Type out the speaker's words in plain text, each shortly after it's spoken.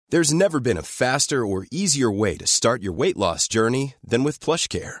There's never been a faster or easier way to start your weight loss journey than with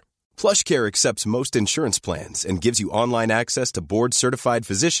PlushCare. PlushCare accepts most insurance plans and gives you online access to board-certified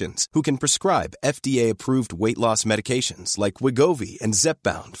physicians who can prescribe FDA-approved weight loss medications like Wegovy and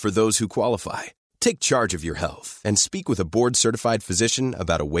Zepbound for those who qualify. Take charge of your health and speak with a board-certified physician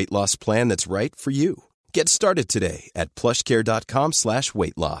about a weight loss plan that's right for you. Get started today at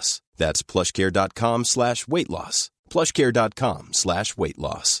plushcare.com/weight loss. That's plushcare.com/weight loss. plushcare.com/weight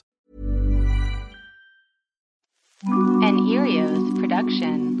loss. An Erios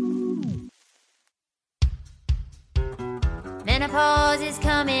production. Menopause is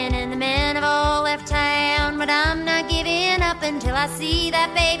coming and the men have all left town, but I'm not giving up until I see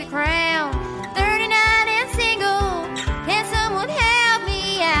that baby crown. 39 and single, can someone help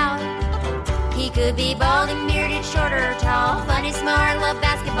me out? He could be balding, bearded, short or tall, funny, smart, love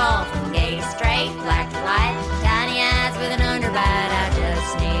basketball, from gay to straight, black to white, tiny eyes with an underbite. I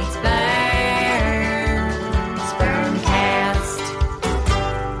just need sperm cast.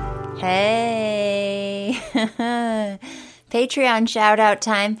 Hey. Patreon shout out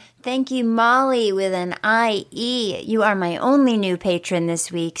time. Thank you, Molly, with an IE. You are my only new patron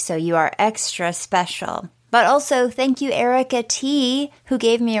this week, so you are extra special. But also, thank you, Erica T., who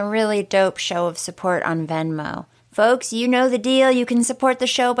gave me a really dope show of support on Venmo. Folks, you know the deal. You can support the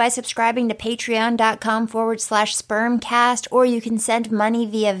show by subscribing to patreon.com/spermcast, or you can send money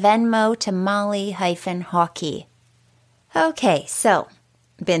via Venmo to Molly-Hockey. Okay, so,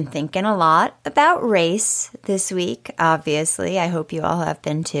 been thinking a lot about race this week, obviously. I hope you all have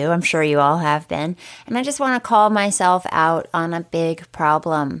been too. I'm sure you all have been. And I just want to call myself out on a big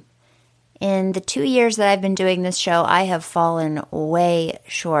problem. In the 2 years that I've been doing this show, I have fallen way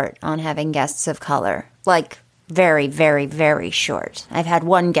short on having guests of color. Like, very, very, very short. I've had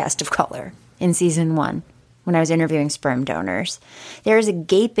one guest of color in season 1 when I was interviewing sperm donors. There is a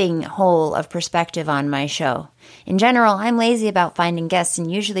gaping hole of perspective on my show. In general, I'm lazy about finding guests,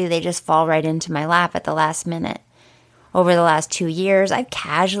 and usually they just fall right into my lap at the last minute. Over the last 2 years, I've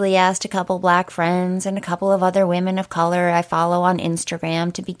casually asked a couple black friends and a couple of other women of color I follow on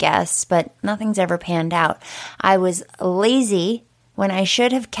Instagram to be guests, but nothing's ever panned out. I was lazy when I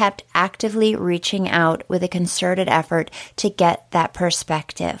should have kept actively reaching out with a concerted effort to get that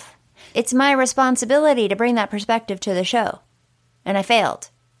perspective. It's my responsibility to bring that perspective to the show, and I failed.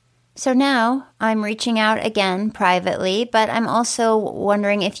 So now I'm reaching out again privately, but I'm also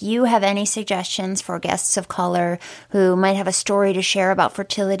wondering if you have any suggestions for guests of color who might have a story to share about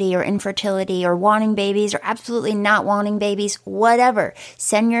fertility or infertility or wanting babies or absolutely not wanting babies, whatever.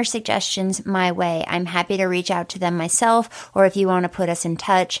 Send your suggestions my way. I'm happy to reach out to them myself, or if you want to put us in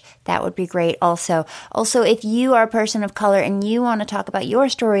touch, that would be great also. Also, if you are a person of color and you want to talk about your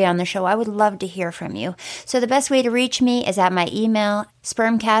story on the show, I would love to hear from you. So the best way to reach me is at my email,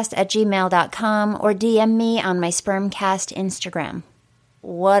 spermcast@gmail.com, or DM me on my Spermcast Instagram.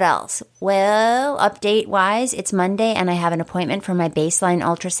 What else? Well, update-wise, it's Monday and I have an appointment for my baseline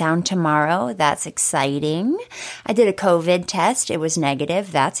ultrasound tomorrow. That's exciting. I did a COVID test. It was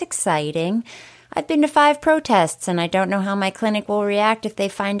negative. That's exciting. I've been to 5 protests, and I don't know how my clinic will react if they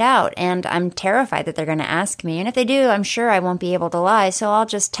find out, and I'm terrified that they're going to ask me, and if they do, I'm sure I won't be able to lie, so I'll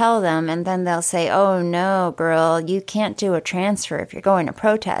just tell them, and then they'll say, "Oh no, girl, you can't do a transfer if you're going to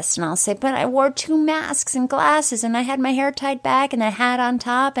protest," and I'll say, "But I wore 2 masks and glasses, and I had my hair tied back and a hat on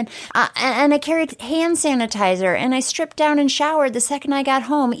top, and I carried hand sanitizer, and I stripped down and showered the second I got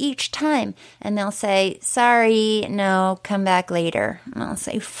home each time," and they'll say, "Sorry, no, come back later," and I'll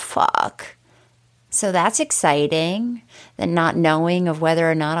say, "Fuck." So that's exciting, the not knowing of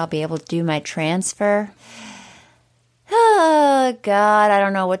whether or not I'll be able to do my transfer. Oh, God, I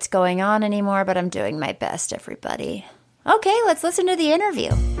don't know what's going on anymore, but I'm doing my best, everybody. Okay, let's listen to the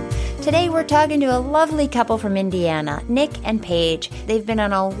interview. Today we're talking to a lovely couple from Indiana, Nick and Paige. They've been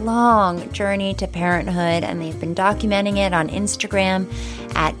on a long journey to parenthood, and they've been documenting it on Instagram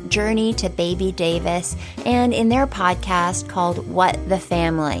at Journey to Baby Davis, and in their podcast called What the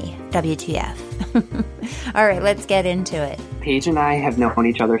Family, WTF. All right, let's get into it. Paige and I have known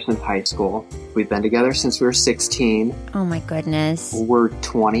each other since high school. We've been together since we were 16. Oh my goodness. We're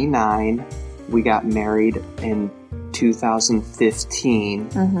 29. We got married in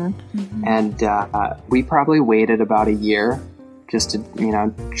 2015. And we probably waited about a year just to,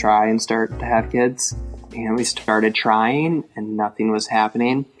 try and start to have kids. And we started trying and nothing was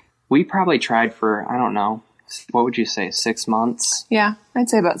happening. We probably tried for, I don't know, what would you say, 6 months? Yeah, I'd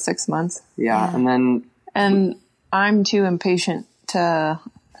say about 6 months. Yeah. And then... And I'm too impatient to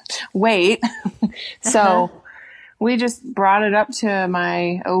wait. So we just brought it up to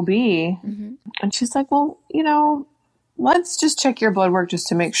my OB. And she's like, well, let's just check your blood work just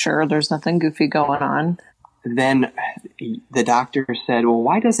to make sure there's nothing goofy going on. Then the doctor said, well,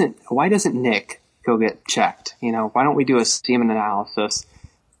 why doesn't Nick go get checked? Why don't we do a semen analysis?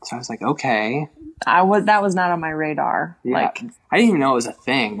 So I was like, okay. That was not on my radar. Yeah, I didn't even know it was a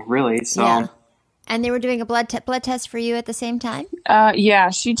thing, really. So, yeah. And they were doing a blood test for you at the same time? Yeah,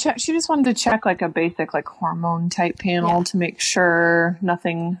 she just wanted to check like a basic like hormone type panel to make sure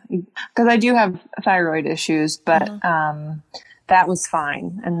nothing, because I do have thyroid issues, but that was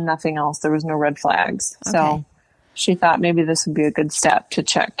fine and nothing else. There was no red flags. Okay. So she thought maybe this would be a good step to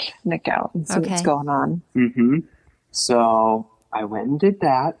check Nick out and see what's going on. Mm-hmm. So I went and did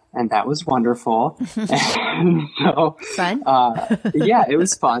that, and that was wonderful. And so, fun? Yeah, it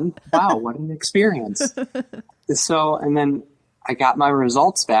was fun. Wow, what an experience. So, and then I got my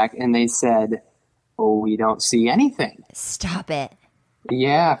results back, and they said, oh, we don't see anything. Stop it.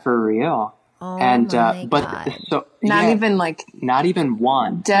 Yeah, for real. Oh, and my God. So not even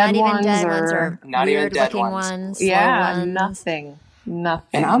one. Dead ones or not even dead ones. Yeah, ones. nothing.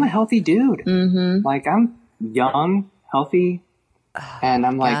 And I'm a healthy dude. Mm-hmm. Like, I'm young, healthy, and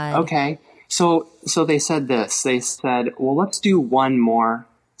I'm like, God. okay. So they said this. They said, well, let's do one more.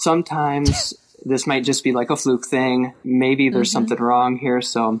 Sometimes this might just be like a fluke thing. Maybe there's something wrong here.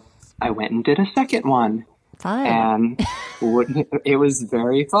 So I went and did a second one. Fun. And it was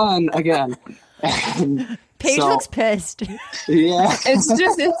very fun again. Paige looks pissed. Yeah.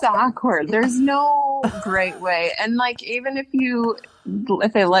 It's awkward. There's no great way. And like, even if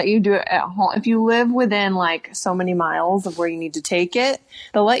they let you do it at home, if you live within like so many miles of where you need to take it,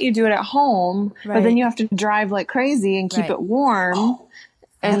 they'll let you do it at home, but then you have to drive like crazy and keep it warm.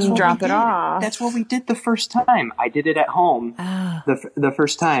 And drop it off. That's what we did the first time. I did it at home the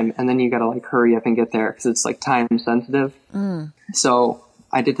first time, and then you got to like hurry up and get there because it's like time sensitive. So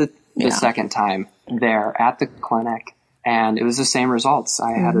I did the second time there at the clinic, and it was the same results.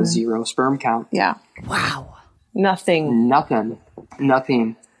 I had a 0 sperm count. Yeah. Wow. Nothing.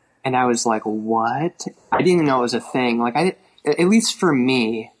 And I was like, what? I didn't even know it was a thing. Like, at least for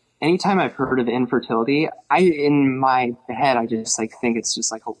me, anytime I've heard of infertility, in my head, I just like think it's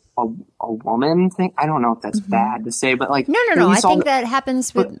just like a woman thing. I don't know if that's bad to say, but like, no. I think that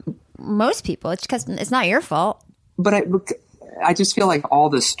happens with most people. It's because it's not your fault. But I just feel like all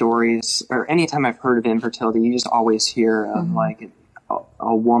the stories, or anytime I've heard of infertility, you just always hear of like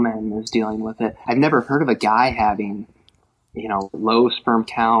a woman is dealing with it. I've never heard of a guy having, low sperm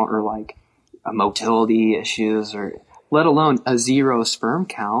count or like a motility issues, or let alone a 0 sperm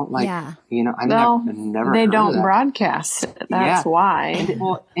count. Like, I've never they heard don't of that. broadcast it. That's why.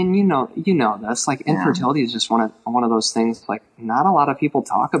 And you know this, like infertility is just one of those things, like not a lot of people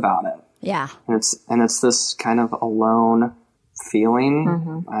talk about it. Yeah. And it's this kind of alone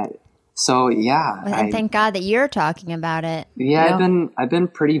feeling. And thank God that you're talking about it. Yeah, I've been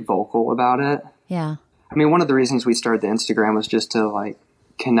pretty vocal about it. Yeah. I mean, one of the reasons we started the Instagram was just to like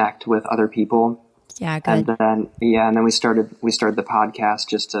connect with other people. Yeah, good. And then we started the podcast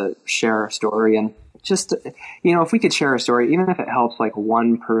just to share our story, and just if we could share a story, even if it helps like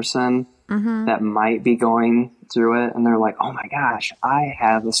one person that might be going through it, and they're like, oh my gosh, I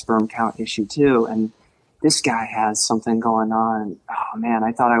have a sperm count issue too, and this guy has something going on. Oh man,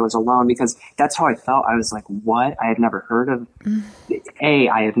 I thought I was alone, because that's how I felt. I was like, what? I had never heard of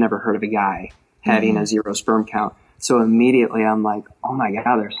I have never heard of a guy having a 0 sperm count. So immediately I'm like, oh my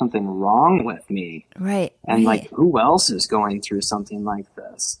God, there's something wrong with me. Right. And like, who else is going through something like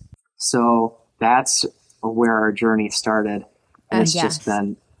this? So that's where our journey started. And it's just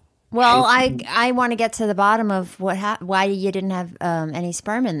been. Well, I want to get to the bottom of why you didn't have any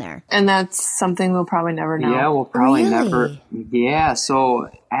sperm in there. And that's something we'll probably never know. Yeah, we'll probably Really? never. Yeah.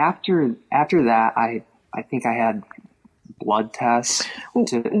 So after that, I think I had blood tests.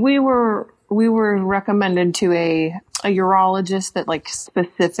 We were recommended to a urologist that like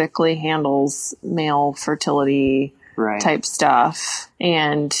specifically handles male fertility type stuff.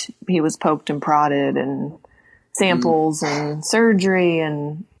 And he was poked and prodded, and samples and surgery.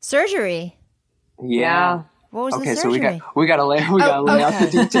 Yeah. What was the Okay, surgery? so we gotta lay out the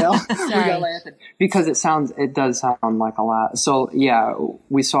detail. Sorry. Because it does sound like a lot. So yeah,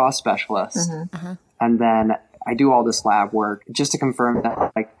 we saw a specialist, and then I do all this lab work just to confirm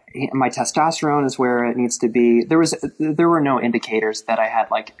that like my testosterone is where it needs to be. There were no indicators that I had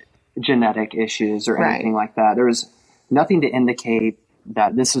like genetic issues or anything like that. There was nothing to indicate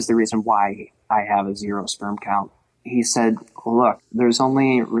that this is the reason why I have a 0 sperm count. He said, look, there's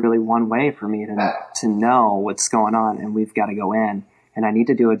only really one way for me to know what's going on, and we've got to go in, and I need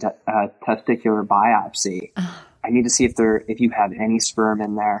to do a testicular biopsy. I need to see if you have any sperm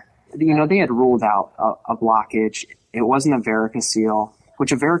in there. They had ruled out a blockage it wasn't a varicocele,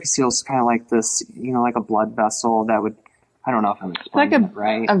 which a varicocele is kind of like this, like a blood vessel that would, I don't know if I'm explaining it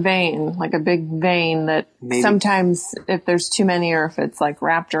right. A vein, like a big vein that Maybe. Sometimes if there's too many or if it's like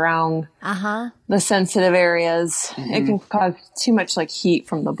wrapped around the sensitive areas, it can cause too much like heat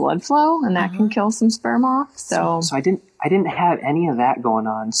from the blood flow and that can kill some sperm off. So I didn't have any of that going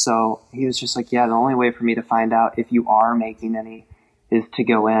on. So he was just like, yeah, the only way for me to find out if you are making any is to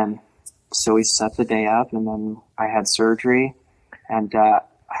go in. So we set the day up and then I had surgery and,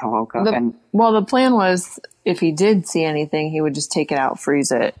 I woke up the plan was if he did see anything, he would just take it out,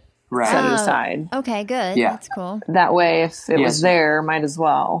 freeze it, set it aside. Okay, good. Yeah. That's cool. That way, if it was there, might as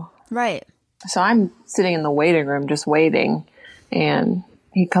well. Right. So I'm sitting in the waiting room just waiting, and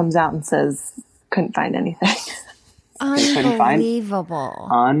he comes out and says, couldn't find anything. Unbelievable.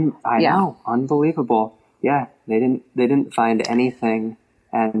 I know. Unbelievable. Yeah. They didn't find anything.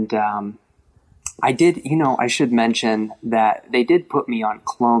 And, I did, I should mention that they did put me on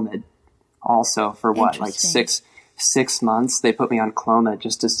Clomid also for what, like 6 months. They put me on Clomid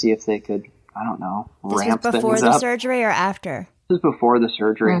just to see if they could, I don't know, ramp things up. This was before the surgery or after? This was before the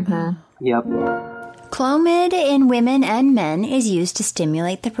surgery. Yep. Clomid in women and men is used to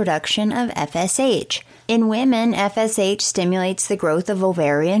stimulate the production of FSH. In women, FSH stimulates the growth of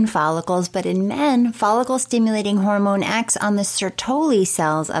ovarian follicles, but in men, follicle-stimulating hormone acts on the Sertoli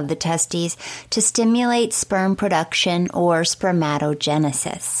cells of the testes to stimulate sperm production or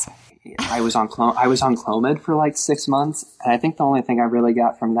spermatogenesis. I was on Clomid for like 6 months, and I think the only thing I really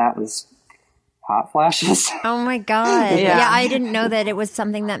got from that was hot flashes. Oh my God. Yeah, I didn't know that it was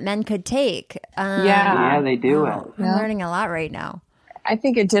something that men could take. Yeah, they do it. I'm learning a lot right now. I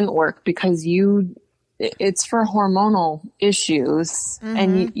think it didn't work because it's for hormonal issues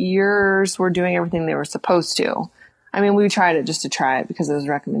and yours were doing everything they were supposed to. I mean, we tried it just to try it because it was a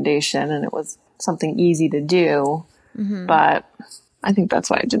recommendation and it was something easy to do, but I think that's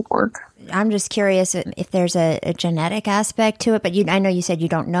why it didn't work. I'm just curious if there's a genetic aspect to it, but I know you said you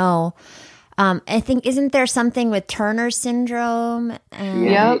don't know. I think, isn't there something with Turner syndrome?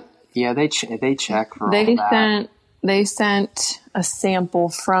 Yeah, they check for all that. They sent a sample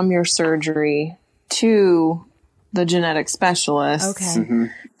from your surgery to the genetic specialist. Okay.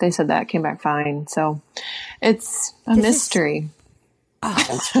 They said that came back fine. So it's a mystery.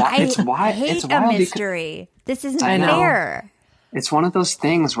 I hate a mystery. This isn't fair. It's one of those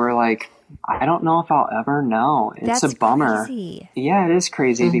things where, like, I don't know if I'll ever know. It's a bummer. Crazy. Yeah, it is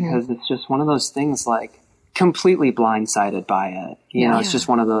crazy because it's just one of those things, like, completely blindsided by it. You know, it's just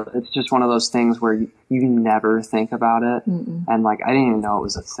one of those things where you never think about it. And like, I didn't even know it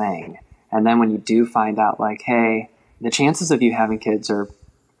was a thing. And then when you do find out, like, hey, the chances of you having kids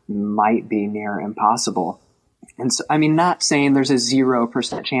might be near impossible. And so, I mean, not saying there's a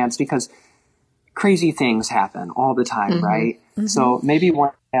 0% chance because crazy things happen all the time, right? So maybe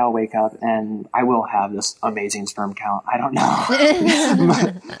one day I'll wake up and I will have this amazing sperm count. I don't know.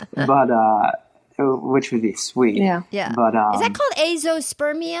 but which would be sweet. Yeah. But is that called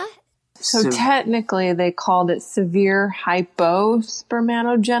azospermia? So technically they called it severe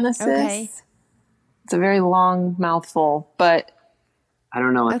hypospermatogenesis. Okay. It's a very long mouthful, but I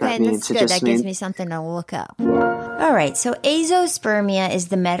don't know what that means. Okay, that's good. That gives me something to look up. All right, so azospermia is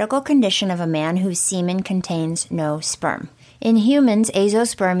the medical condition of a man whose semen contains no sperm. In humans,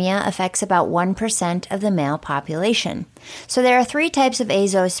 azospermia affects about 1% of the male population. So there are 3 types of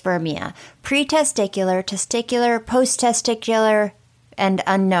azospermia: pretesticular, testicular, posttesticular, and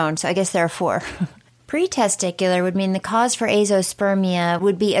unknown. So I guess there are 4. Pretesticular would mean the cause for azospermia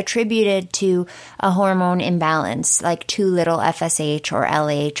would be attributed to a hormone imbalance, like too little FSH or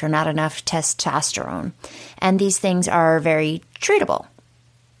LH or not enough testosterone. And these things are very treatable,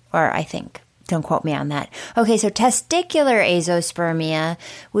 or I think. Don't quote me on that. Okay, so testicular azospermia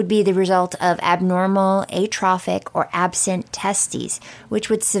would be the result of abnormal, atrophic, or absent testes, which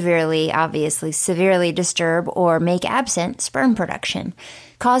would severely disturb or make absent sperm production.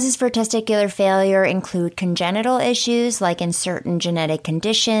 Causes for testicular failure include congenital issues, like in certain genetic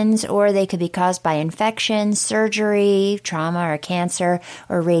conditions, or they could be caused by infection, surgery, trauma, or cancer,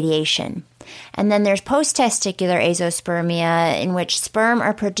 or radiation. And then there's post-testicular azospermia, in which sperm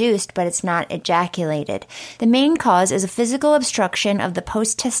are produced, but it's not ejaculated. The main cause is a physical obstruction of the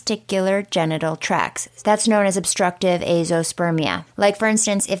post-testicular genital tracts. That's known as obstructive azospermia. Like, for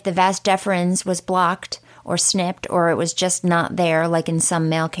instance, if the vas deferens was blocked or snipped, or it was just not there, like in some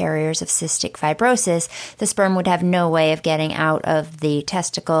male carriers of cystic fibrosis, the sperm would have no way of getting out of the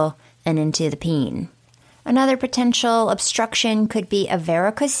testicle and into the peen. Another potential obstruction could be a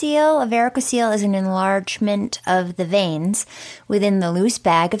varicocele. A varicocele is an enlargement of the veins within the loose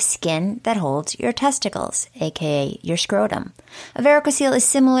bag of skin that holds your testicles, aka your scrotum. A varicocele is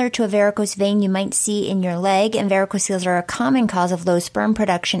similar to a varicose vein you might see in your leg, and varicoceles are a common cause of low sperm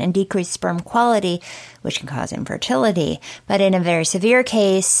production and decreased sperm quality, which can cause infertility. But in a very severe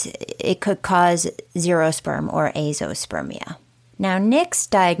case, it could cause xerosperm or azoospermia. Now, Nick's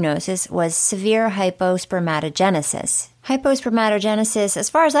diagnosis was severe hypospermatogenesis. Hypospermatogenesis, as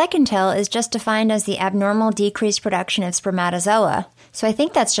far as I can tell, is just defined as the abnormal decreased production of spermatozoa. So I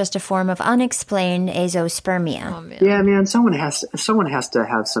think that's just a form of unexplained azoospermia. Oh, man. Yeah, man, someone has to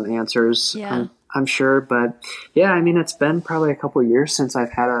have some answers. Yeah. I'm sure, but yeah, I mean, it's been probably a couple of years since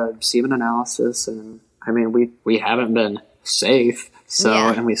I've had a semen analysis, and I mean, we haven't been safe. So,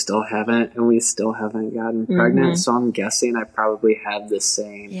 Yeah. and we still haven't gotten pregnant. So I'm guessing I probably have the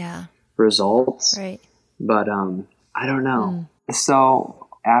same results. Right. But, I don't know. So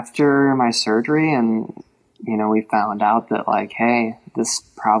after my surgery and, we found out that like, hey, this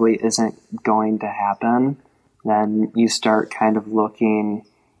probably isn't going to happen. Then you start kind of looking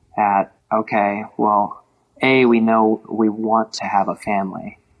at, okay, well, we know we want to have a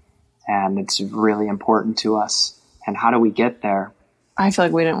family and it's really important to us. And how do we get there? I feel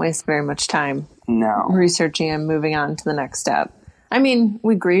like we didn't waste very much time researching and moving on to the next step. I mean,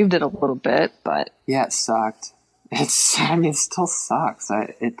 we grieved it a little bit, but yeah, it sucked. It still sucks.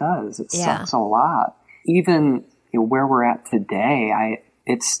 It does. It sucks a lot. Even where we're at today,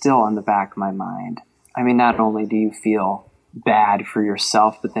 it's still in the back of my mind. I mean, not only do you feel bad for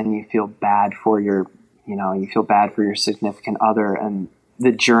yourself, but then you feel bad for your significant other and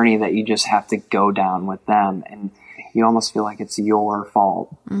the journey that you just have to go down with them. And you almost feel like it's your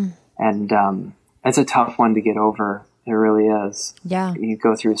fault. And it's a tough one to get over. It really is. Yeah. You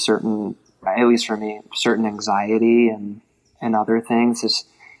go through at least for me, certain anxiety and other things.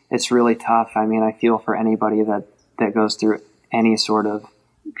 It's really tough. I mean, I feel for anybody that goes through any sort of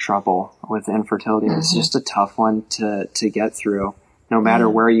trouble with infertility. It's just a tough one to get through. No matter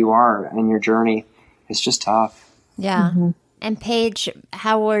where you are in your journey, it's just tough. Yeah. And Paige,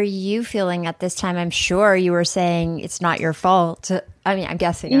 how were you feeling at this time? I'm sure you were saying it's not your fault. I mean, I'm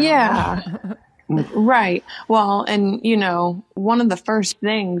guessing. Yeah. Right. Well, and one of the first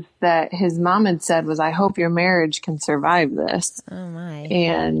things that his mom had said was, I hope your marriage can survive this. Oh my.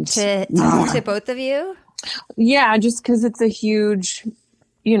 And to both of you? Yeah, just because it's a huge,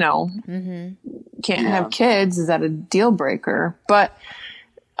 can't have kids. Is that a deal breaker? But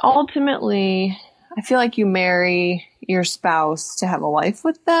ultimately, I feel like you marry your spouse to have a life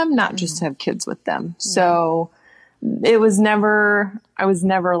with them, not just to have kids with them. So I was never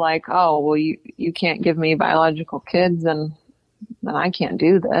like, oh, well, you can't give me biological kids and then I can't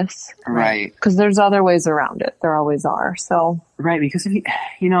do this. Right. Because there's other ways around it. There always are. So. Right. Because if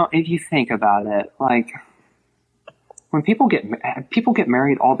you think about it, like when people get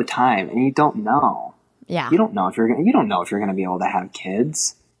married all the time and you don't know. Yeah. You don't know if you're going to be able to have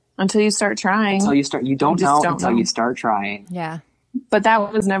kids. Until you start trying. You don't know until you start trying. Yeah. But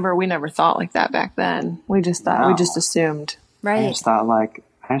we never thought like that back then. We just thought, we just assumed. Right. I just thought like,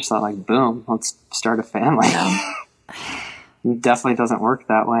 boom, let's start a family. It definitely doesn't work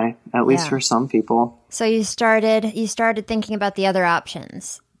that way, at least for some people. So you started thinking about the other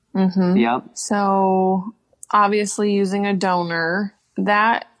options. Mm-hmm. Yep. So obviously using a donor,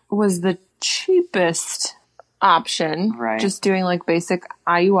 that was the cheapest option. Right. Just doing like basic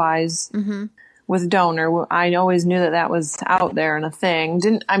IUIs with donor. I always knew that was out there and a thing.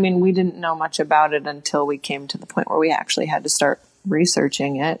 We didn't know much about it until we came to the point where we actually had to start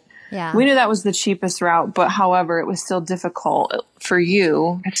researching it. Yeah. We knew that was the cheapest route, but however, it was still difficult for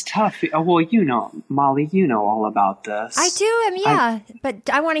you. It's tough. Well, Molly, all about this. I do. But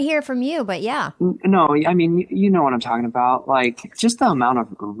I want to hear from you. But yeah. No, I mean, you know what I'm talking about. Like just the amount of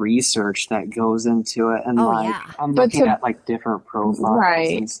research that goes into it. And I'm looking at like different profiles.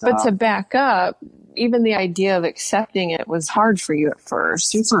 Right. And stuff. But to back up, even the idea of accepting it was hard for you at first.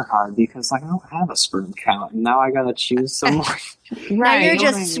 Super hard because like I don't have a sperm count and now I got to choose some more. Now you're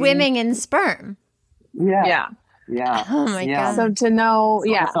just swimming in sperm. Yeah. Oh my God. So to know,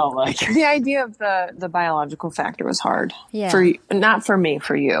 I felt like the idea of the biological factor was hard. Yeah. Not for me,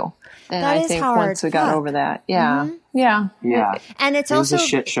 for you. And That I is think hard. once we got over that, yeah. Yeah. And it's It was also a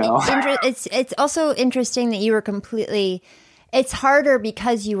shit show. It's also interesting that you were completely. It's harder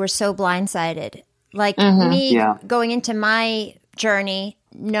because you were so blindsided. Like me going into my journey,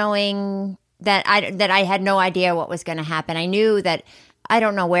 knowing that I had no idea what was going to happen. I knew that I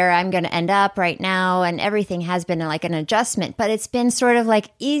don't know where I'm going to end up right now. And everything has been like an adjustment, but it's been sort of like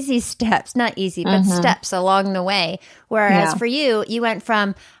easy steps, not easy, but steps along the way. Whereas for you, you went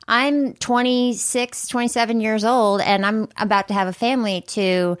from I'm 26, 27 years old and I'm about to have a family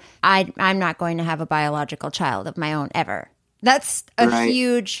to I'm not going to have a biological child of my own ever. That's a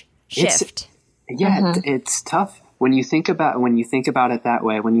huge shift. It's tough. When you think about it that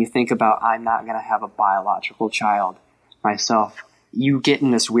way, when you think about I'm not going to have a biological child myself, you get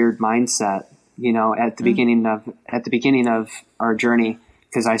in this weird mindset, you know, at the beginning of our journey,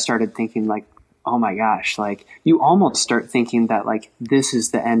 because I started thinking like, oh my gosh, like you almost start thinking that like this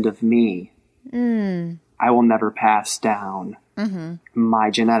is the end of me. I will never pass down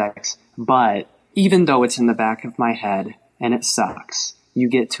my genetics. But even though it's in the back of my head and it sucks, you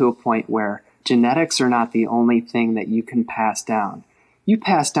get to a point where genetics are not the only thing that you can pass down. You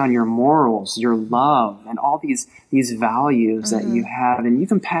pass down your morals, your love, and all these values that you have, and you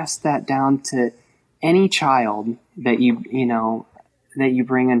can pass that down to any child that you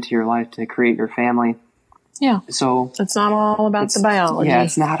bring into your life to create your family. Yeah. So it's not all about the biology. Yeah,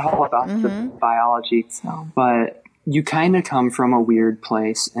 it's not all about the biology. But you kind of come from a weird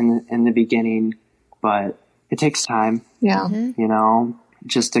place in the beginning, but it takes time. Yeah. You know,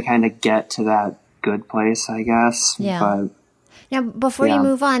 just to kind of get to that good place, I guess. Yeah. But now, before you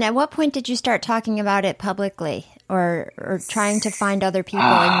move on, at what point did you start talking about it publicly or trying to find other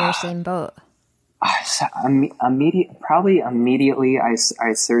people in your same boat? Immediately, I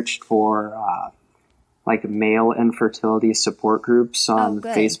searched for like male infertility support groups on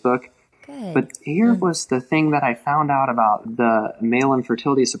Facebook. Good. But here was the thing that I found out about the male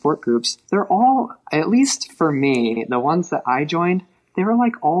infertility support groups. They're all, at least for me, the ones that I joined, they were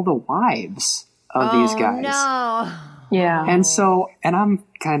like all the wives of these guys. No. Yeah. And so, and I'm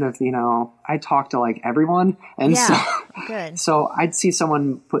kind of, you know, I talk to like everyone. And so I'd see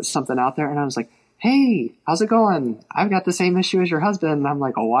someone put something out there and I was like, hey, how's it going? I've got the same issue as your husband. And I'm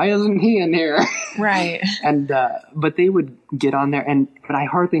like, oh, why isn't he in here? Right. And, but they would get on there but I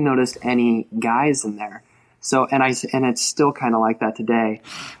hardly noticed any guys in there. So, and it's still kind of like that today.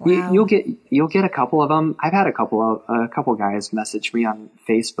 Wow. You'll get a couple of them. I've had a couple guys message me on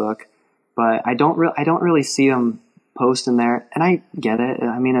Facebook, but I don't really see them post in there. And I get it.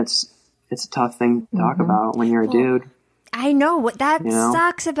 I mean, it's a tough thing to talk about when you're a dude. I know what that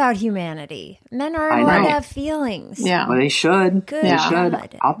sucks about humanity. Men aren't allowed to have feelings. Yeah. Well, they should. Good. They should.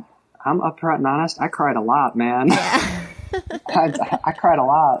 I'm upfront and honest. I cried a lot, man. Yeah. I cried a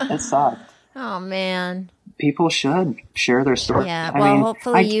lot. It sucked. Oh, man. People should share their story. Yeah. Well,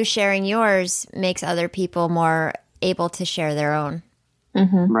 hopefully you sharing yours makes other people more able to share their own.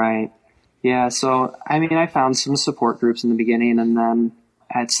 Right. Yeah. So, I mean, I found some support groups in the beginning, and then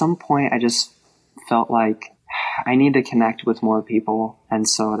at some point I just felt like I need to connect with more people. And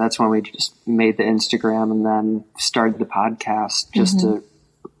so that's when we just made the Instagram and then started the podcast just to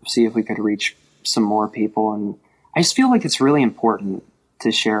see if we could reach some more people. And I just feel like it's really important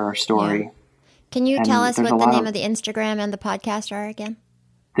to share our story. Yeah. Can you tell us what the name of the Instagram and the podcast are again?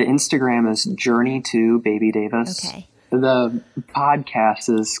 The Instagram is Journey to Baby Davis. Okay. The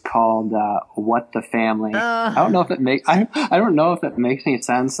podcast is called What the Family. I don't know if it makes any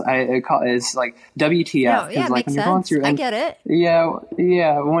sense. It's like WTF. No, yeah, it like makes sense. I get it.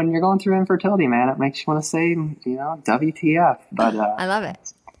 Yeah. When you're going through infertility, man, it makes you want to say, you know, WTF. But I love it.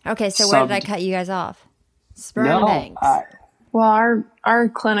 Okay, so where did I cut you guys off? Sperm banks. Well, our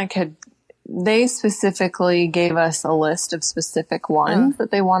clinic they specifically gave us a list of specific ones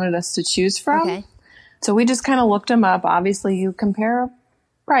that they wanted us to choose from. Okay. So we just kind of looked them up. Obviously, you compare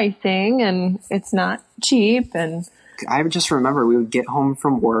pricing, and it's not cheap. And I just remember we would get home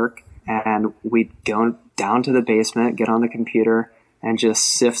from work, and we'd go down to the basement, get on the computer, and just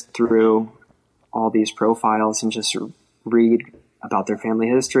sift through all these profiles and just read about their family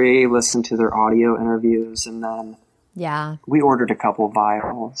history, listen to their audio interviews, and then we ordered a couple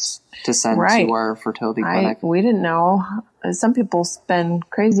vials to send to our fertility clinic. We didn't know. Some people spend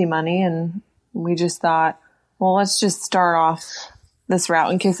crazy money, and we just thought, well, let's just start off this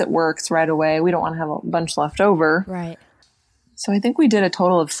route in case it works right away. We don't want to have a bunch left over. Right. So I think we did a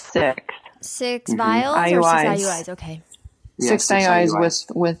total of 6. 6 vials IUIs. or 6 IUIs? Okay. Yeah, 6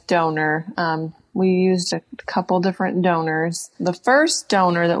 IUIs with donor. We used a couple different donors. The first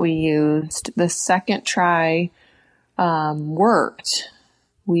donor that we used, the second try, worked.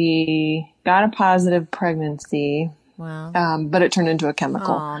 We got a positive pregnancy. Wow. But it turned into a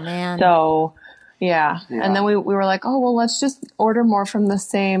chemical. Oh, man. So, yeah. And then we were like, oh, well, let's just order more from the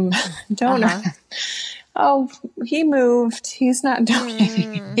same donor. Oh, he moved. He's not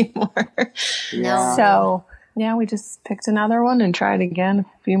donating anymore. No. So yeah, we just picked another one and tried again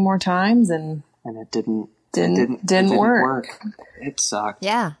a few more times, and it didn't work. It sucked.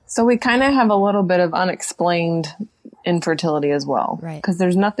 Yeah. So we kind of have a little bit of unexplained infertility as well. Right. Because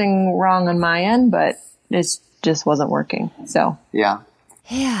there's nothing wrong on my end, but it just wasn't working. So. Yeah.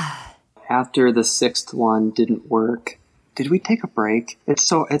 Yeah. After the 6th one didn't work, did we take a break? It's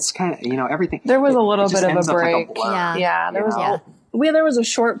kind of, everything. There was a little bit of a break. Like a blur, Yeah. There was a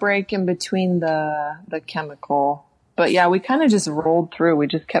short break in between the chemical. But yeah, we kind of just rolled through. We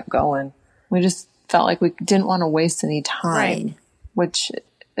just kept going. We just felt like we didn't want to waste any time, Right. which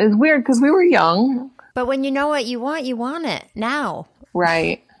is weird because we were young. But when you know what you want it now.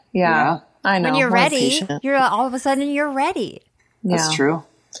 Right. Yeah. I know. When you're We're ready, impatient. all of a sudden you're ready. That's true.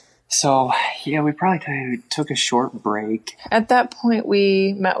 So, yeah, we probably took a short break. At that point,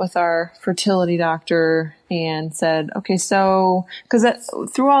 we met with our fertility doctor and said, okay, so, because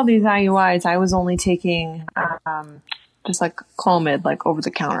through all these IUIs, I was only taking just like Clomid, like over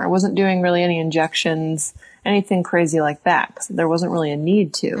the counter. I wasn't doing really any injections, anything crazy like that, because there wasn't really a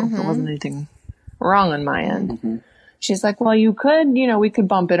need to. There wasn't anything wrong on my end. Mm-hmm. She's like, well, you could, we could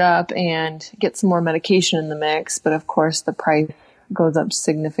bump it up and get some more medication in the mix, but of course the price goes up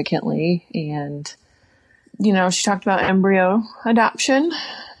significantly. And, she talked about embryo adoption.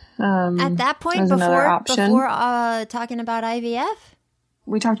 At that point, before talking about IVF?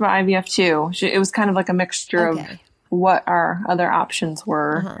 We talked about IVF too. It was kind of like a mixture of what our other options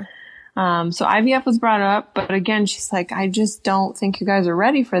were. So IVF was brought up, but again, she's like, I just don't think you guys are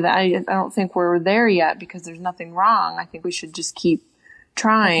ready for that. I don't think we're there yet because there's nothing wrong. I think we should just keep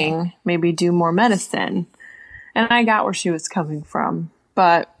trying, maybe do more medicine. And I got where she was coming from,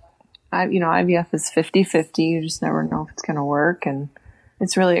 but IVF is 50-50. You just never know if it's going to work, and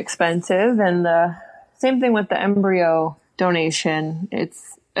it's really expensive. And the same thing with the embryo donation.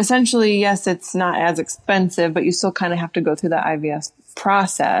 It's essentially, yes, it's not as expensive, but you still kind of have to go through the IVF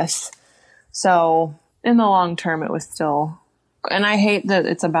process. So in the long term, it was still, and I hate that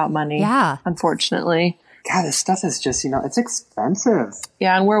it's about money. Yeah. Unfortunately. God, this stuff is just, it's expensive.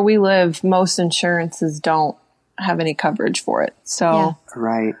 Yeah. And where we live, most insurances don't have any coverage for it. So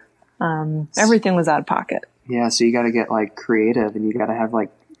right. Everything was out of pocket. Yeah. So you got to get creative, and you got to have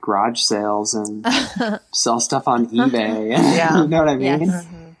garage sales and sell stuff on eBay. You know what I mean? Yes.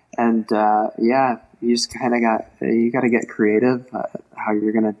 And, you just kind of you got to get creative how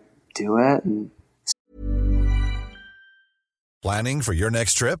you're going to do it. And Planning for your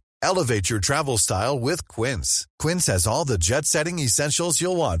next trip? Elevate your travel style with Quince. Quince has all the jet-setting essentials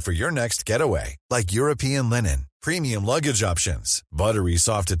you'll want for your next getaway, like European linen, premium luggage options, buttery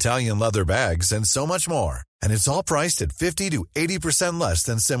soft Italian leather bags, and so much more. And it's all priced at 50 to 80% less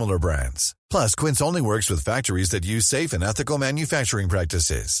than similar brands. Plus, Quince only works with factories that use safe and ethical manufacturing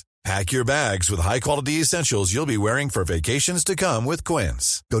practices. Pack your bags with high-quality essentials you'll be wearing for vacations to come with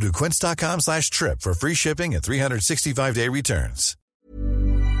Quince. Go to quince.com/trip for free shipping and 365-day returns.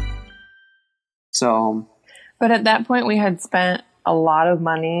 So, but at that point, we had spent a lot of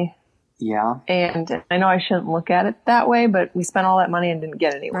money. Yeah. And I know I shouldn't look at it that way, but we spent all that money and didn't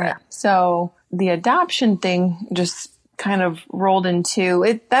get anywhere. Right. So the adoption thing just kind of rolled into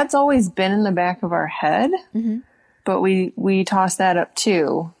it. That's always been in the back of our head, but we tossed that up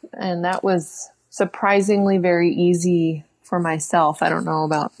too. And that was surprisingly very easy for myself. I don't know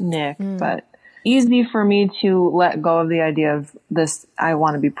about Nick, but easy for me to let go of the idea of this I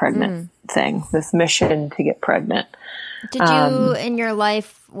want to be pregnant thing, this mission to get pregnant. Did you, in your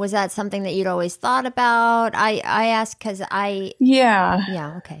life, was that something that you'd always thought about? I asked because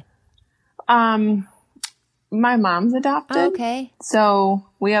Yeah, okay. My mom's adopted. Okay. So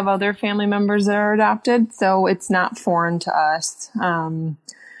we have other family members that are adopted, so it's not foreign to us.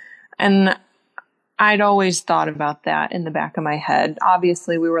 And I'd always thought about that in the back of my head.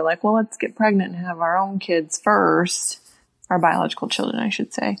 Obviously, we were like, well, let's get pregnant and have our own kids first. Our biological children, I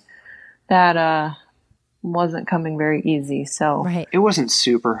should say. That wasn't coming very easy. So It wasn't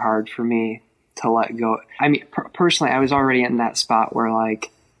super hard for me to let go. I mean, personally, I was already in that spot where I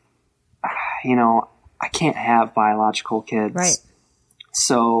can't have biological kids. Right.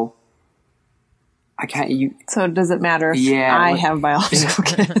 So I can't. So does it matter if I have biological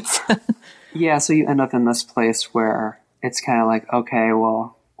kids? Yeah. So you end up in this place where it's kind of like, okay,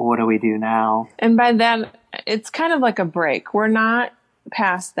 well, what do we do now? And by that, it's kind of like a break. We're not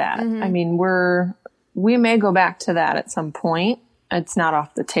past that. I mean, we may go back to that at some point. It's not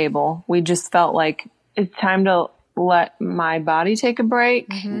off the table. We just felt like it's time to let my body take a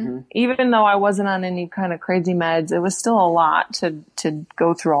break. Even though I wasn't on any kind of crazy meds, it was still a lot to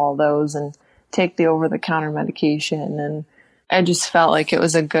go through all those and take the over-the-counter medication and I just felt like it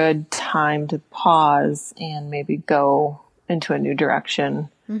was a good time to pause and maybe go into a new direction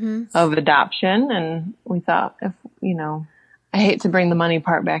of adoption. And we thought, if, I hate to bring the money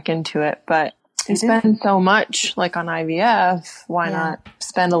part back into it, but you spend so much like on IVF, why not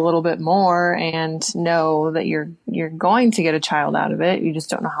spend a little bit more and know that you're going to get a child out of it. You just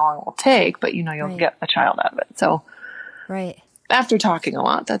don't know how long it will take, but you'll get a child out of it. So after talking a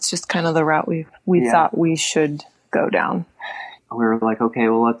lot, that's just kind of the route we thought we should go down. We were like, okay,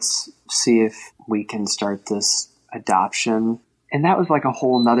 well, let's see if we can start this adoption. And that was like a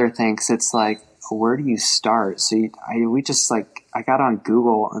whole nother thing. 'Cause it's like, where do you start? So I got on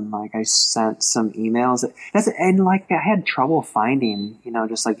Google and like I sent some emails and like I had trouble finding,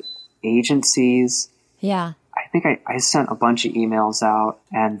 just like agencies. Yeah. I think I sent a bunch of emails out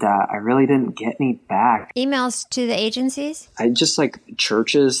and I really didn't get any back. Emails to the agencies? I just like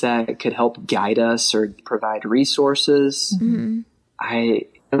churches that could help guide us or provide resources. Mm-hmm. I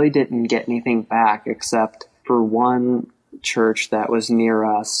really didn't get anything back except for one church that was near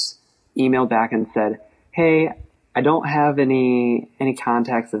us emailed back and said, hey, I don't have any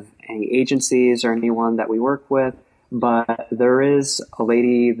contacts of any agencies or anyone that we work with, but there is a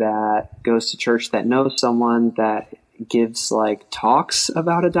lady that goes to church that knows someone that gives like talks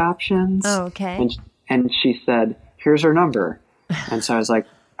about adoptions. Oh, okay. And she said, here's her number. And so I was like,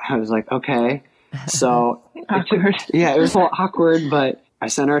 okay. So awkward. It was a little awkward, but I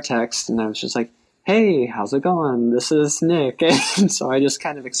sent her a text and I was just like, hey, how's it going? This is Nick. And so I just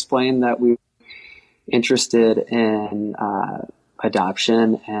kind of explained that we were interested in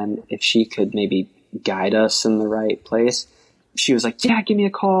adoption and if she could maybe guide us in the right place. She was like, yeah, give me a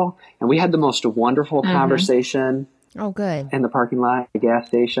call. And we had the most wonderful conversation. Oh, good. In the parking lot, the gas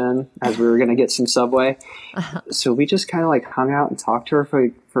station, as we were going to get some Subway. So we just kind of like hung out and talked to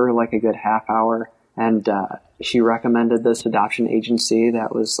her for like a good half hour. And she recommended this adoption agency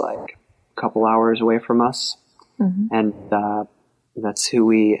that was like a couple hours away from us. Mm-hmm. And that's who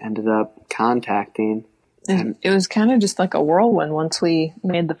we ended up contacting. And it was kind of just like a whirlwind once we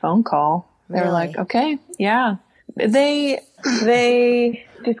made the phone call. They were like, okay, yeah. They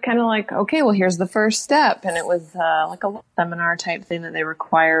just kind of like, okay, well, here's the first step. And it was like a seminar type thing that they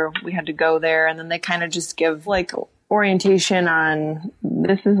require. We had to go there. And then they kind of just give like orientation on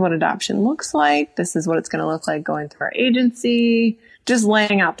this is what adoption looks like. This is what it's going to look like going through our agency. Just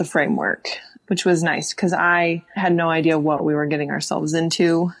laying out the framework, which was nice because I had no idea what we were getting ourselves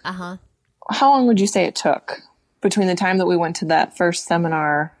into. Uh-huh. How long would you say it took between the time that we went to that first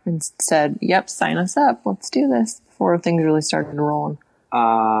seminar and said, yep, sign us up, let's do this, before things really started rolling?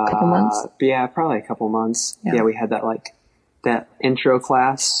 A couple months? Yeah, probably a couple months. Yeah, we had that intro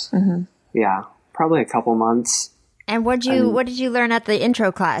class. Mm-hmm. Yeah, probably a couple months. And what did you learn at the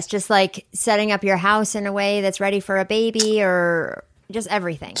intro class? Just like setting up your house in a way that's ready for a baby, or just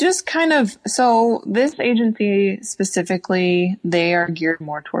everything? Just kind of, so this agency specifically, they are geared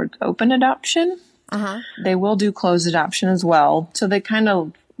more towards open adoption. Uh-huh. They will do closed adoption as well. So they kind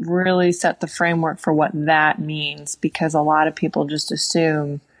of really set the framework for what that means, because a lot of people just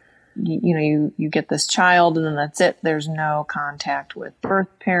assume, you get this child and then that's it. There's no contact with birth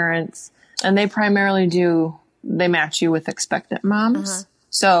parents. And they primarily they match you with expectant moms. Uh-huh.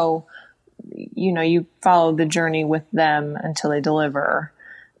 So, you follow the journey with them until they deliver.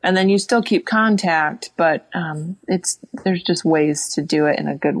 And then you still keep contact, but there's just ways to do it in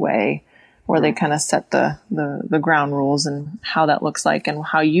a good way, where they kind of set the ground rules and how that looks like and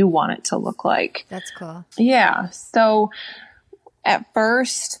how you want it to look like. That's cool. Yeah. So at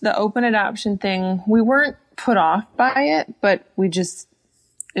first, the open adoption thing, we weren't put off by it, but it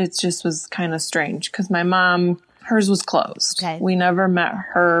just was kind of strange because my mom, hers was closed. Okay. We never met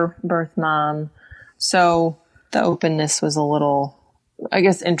her birth mom. So the openness was a little, I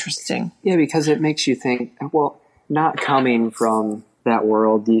guess, interesting. Yeah, because it makes you think, well, not coming from that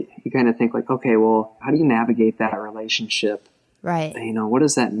world, you kind of think like, okay, well, how do you navigate that relationship? Right. What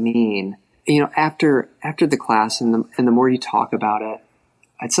does that mean? After the class and the more you talk about it,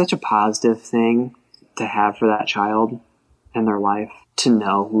 it's such a positive thing to have for that child in their life, to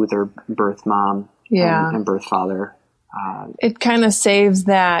know who their birth mom and birth father. It kind of saves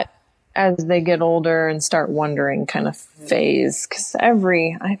that as they get older and start wondering kind of phase. Because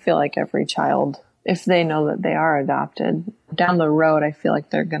I feel like every child, if they know that they are adopted, down the road, I feel like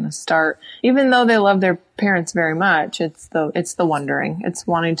they're going to start, even though they love their parents very much, it's the wondering. It's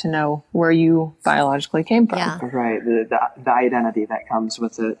wanting to know where you biologically came from. Yeah. Right. The identity that comes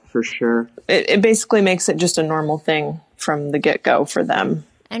with it, for sure. It basically makes it just a normal thing from the get-go for them.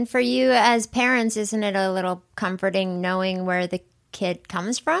 And for you as parents, isn't it a little comforting knowing where the kid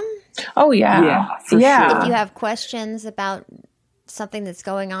comes from? Oh, yeah. Yeah, for If sure. you have questions about something that's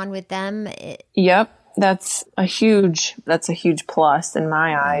going on with them? Yep. That's a huge plus in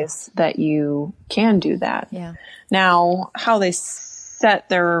my eyes that you can do that. Yeah. Now, how they set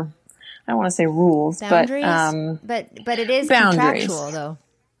their, I don't want to say rules, Boundaries? But it is boundaries. Contractual though.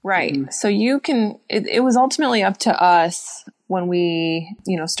 Right. So you can, it was ultimately up to us when we,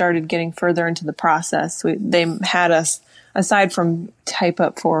 started getting further into the process. They had us, aside from type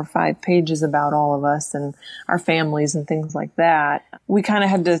up 4 or 5 pages about all of us and our families and things like that, we kind of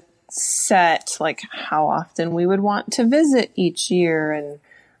had to set like how often we would want to visit each year and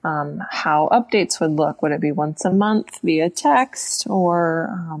how updates would look. Would it be once a month via text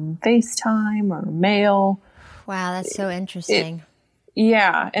or FaceTime or mail? Wow, that's so interesting.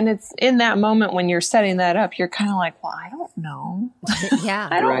 Yeah. And it's in that moment when you're setting that up, you're kind of like, well, I don't know. Yeah.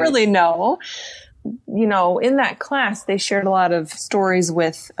 I don't really know. In that class, they shared a lot of stories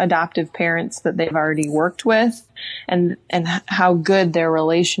with adoptive parents that they've already worked with and how good their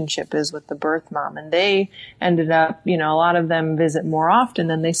relationship is with the birth mom. And they ended up, a lot of them visit more often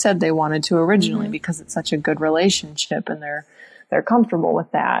than they said they wanted to originally because it's such a good relationship and they're comfortable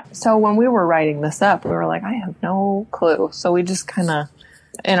with that. So when we were writing this up, we were like, I have no clue. So we just kind of,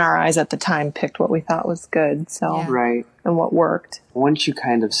 in our eyes at the time, picked what we thought was good. So, Right. And what worked. Once you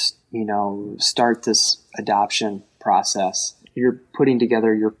kind of, start this adoption process, you're putting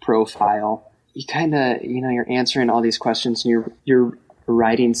together your profile. You kind of, you're answering all these questions and you're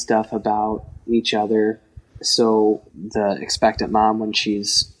writing stuff about each other. So the expectant mom, when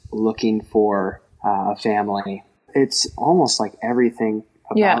she's looking for a family, it's almost like everything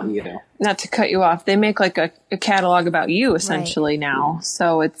about you. Not to cut you off, they make like a catalog about you essentially now.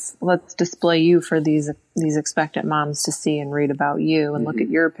 So it's, let's display you for these expectant moms to see and read about you and look at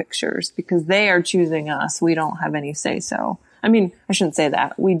your pictures because they are choosing us. We don't have any say so. I mean, I shouldn't say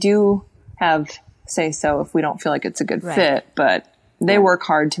that. We do have say so if we don't feel like it's a good fit, but they work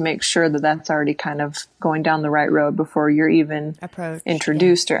hard to make sure that that's already kind of going down the right road before you're even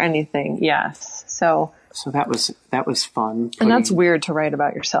introduced or anything. Yes. So that was fun. And that's weird to write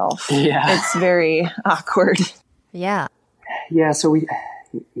about yourself. Yeah. It's very awkward. Yeah. Yeah. So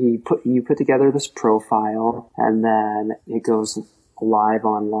you put together this profile and then it goes live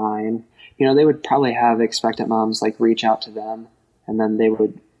online. They would probably have expectant moms like reach out to them and then they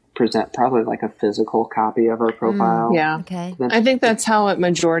would present probably like a physical copy of our profile. Yeah. Okay. I think that's how it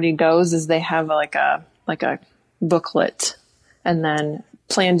majority goes is they have like a booklet and then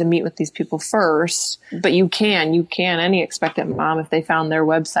plan to meet with these people first, but you can, any expectant mom, if they found their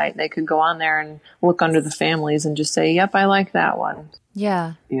website, they could go on there and look under the families and just say, yep, I like that one.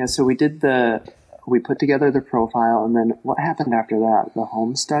 Yeah. Yeah. So we put together the profile and then what happened after that? The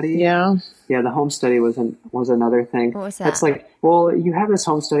home study? Yeah. Yeah. The home study was another thing. What was that? It's like, well, you have this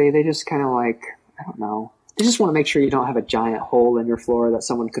home study. They just kind of like, I don't know. They just want to make sure you don't have a giant hole in your floor that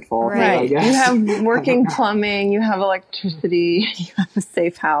someone could fall through, I guess. You have working plumbing, you have electricity, you have a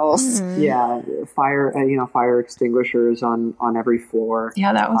safe house. Yeah, fire extinguishers on every floor.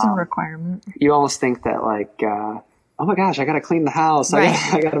 Yeah, that was a requirement. You almost think that like, oh my gosh, I got to clean the house.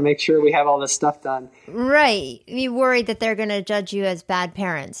 I got to make sure we have all this stuff done. Right. You're worried that they're going to judge you as bad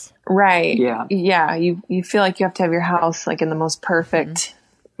parents. Right. Yeah. Yeah. You feel like you have to have your house like in the most perfect.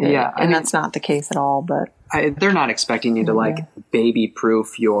 Yeah. And that's not the case at all, but. They're not expecting you to like baby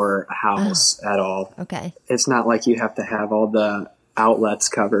proof your house at all. Okay. It's not like you have to have all the outlets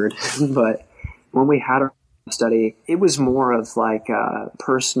covered. But when we had our study, it was more of like a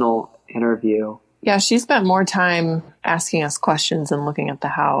personal interview. Yeah, she spent more time asking us questions and looking at the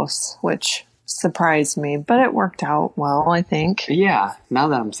house, which surprised me, but it worked out well, I think. Yeah. Now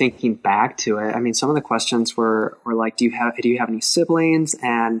that I'm thinking back to it, I mean, some of the questions were like, do you have any siblings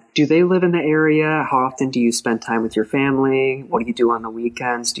and do they live in the area? How often do you spend time with your family? What do you do on the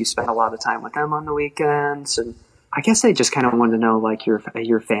weekends? Do you spend a lot of time with them on the weekends? And I guess they just kind of wanted to know like your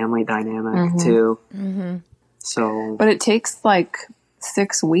family dynamic too. Mm-hmm. So, but it takes like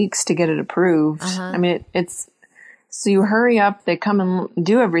 6 weeks to get it approved. I mean, it's so you hurry up, they come and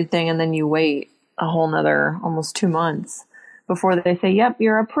do everything, and then you wait a whole nother almost 2 months before they say, yep,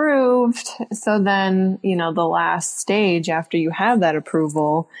 you're approved. So then, the last stage after you have that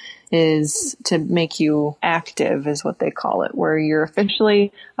approval is to make you active, is what they call it, where you're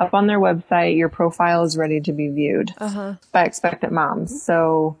officially up on their website, your profile is ready to be viewed by expectant moms.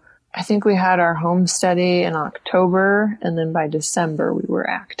 So I think we had our home study in October, and then by December we were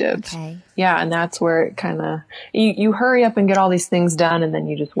active. Okay. Yeah, and that's where it kind of, you hurry up and get all these things done, and then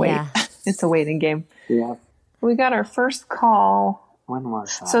you just wait. Yeah. It's a waiting game. Yeah. We got our first call. When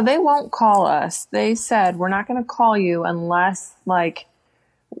was that? So they won't call us. They said, we're not going to call you unless, like,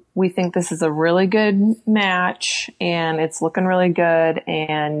 we think this is a really good match and it's looking really good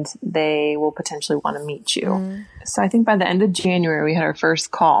and they will potentially want to meet you. So I think by the end of January, we had our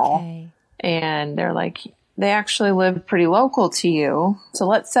first call. Okay. And they're like, they actually live pretty local to you. So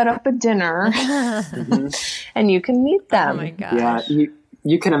let's set up a dinner and you can meet them. Oh my gosh. Yeah,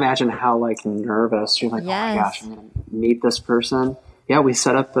 you can imagine how like nervous you're like, Yes. oh my gosh, I'm going to meet this person. Yeah, we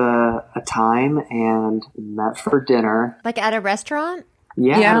set up a time and met for dinner. Like at a restaurant?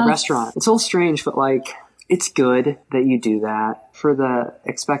 Yeah, at Yeah. a restaurant. It's a little strange, but like, it's good that you do that for the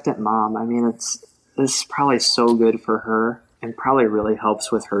expectant mom. I mean, it's probably so good for her and probably really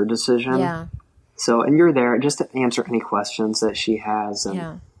helps with her decision. Yeah. So, and you're there just to answer any questions that she has. And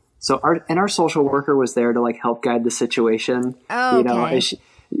Yeah. so our social worker was there to like help guide the situation. Oh, You know, okay.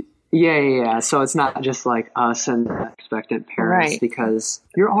 yeah. So it's not just like us and the expectant parents Right. because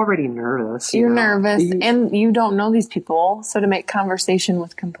you're already nervous. You're you know? nervous You- and you don't know these people. So to make conversation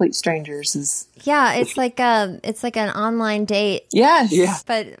with complete strangers is, Yeah, it's like an online date, yes. Yeah.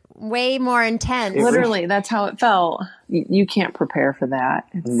 but way more intense. Literally, that's how it felt. You can't prepare for that.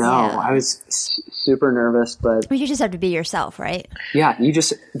 No, Yeah. I was super nervous, but You just have to be yourself, right? yeah,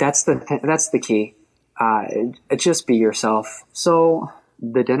 that's the key. Just be yourself. So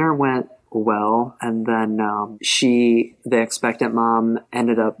the dinner went well, and then the expectant mom,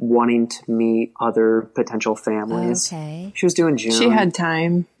 ended up wanting to meet other potential families. Okay. She was doing June. She had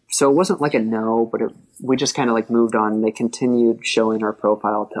time. So it wasn't like a no, but we just kind of like moved on. They continued showing our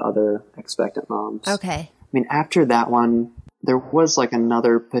profile to other expectant moms. Okay. I mean, after that one, there was like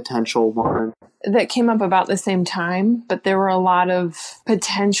another potential one. That came up about the same time, but there were a lot of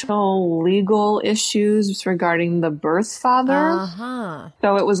potential legal issues regarding the birth father. Uh-huh.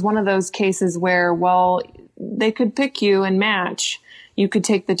 So it was one of those cases where, well, they could pick you and match. You could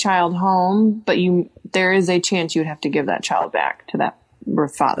take the child home, but there is a chance you'd have to give that child back to that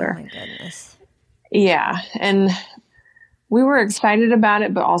birth father. My goodness. Yeah. And we were excited about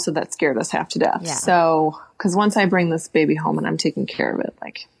it, but also that scared us half to death. Yeah. So, because once I bring this baby home and I'm taking care of it,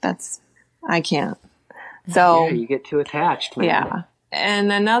 like I can't. So Yeah, you get too attached, man. yeah.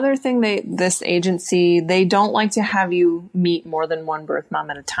 And another thing, this agency, they don't like to have you meet more than one birth mom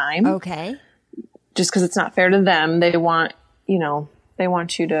at a time. Okay. Just because it's not fair to them. They want you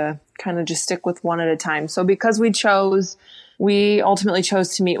to kind of just stick with one at a time. So because we ultimately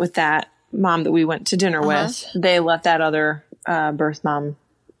chose to meet with that mom that we went to dinner with, they let that other birth mom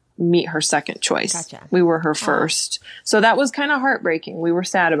meet her second choice. Gotcha. We were her first. So that was kind of heartbreaking. We were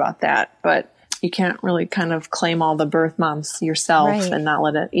sad about that, but you can't really kind of claim all the birth moms yourself Right. and not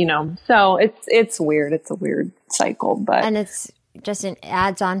let it, So it's weird. It's a weird cycle, but And it's just it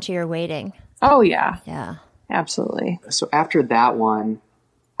adds on to your waiting. oh yeah, Yeah. absolutely. So after that one,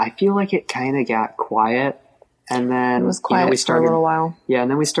 I feel like it kind of got quiet. And then It was quiet we for started, a little while. Yeah, and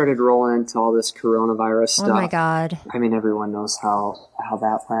then we started rolling into all this coronavirus stuff. Oh my God. I mean, everyone knows how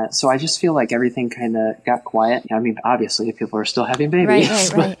that went. So I just feel like everything kind of got quiet. I mean, obviously, people are still having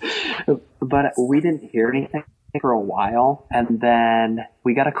babies. Right. But we didn't hear anything for a while. And then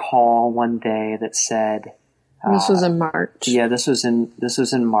we got a call one day that said, This was in March. yeah, this was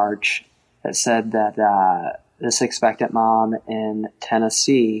in March, that said that this expectant mom in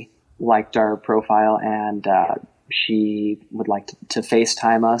Tennessee liked our profile and she would like to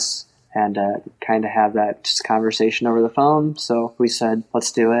FaceTime us and kind of have that just conversation over the phone. So we said,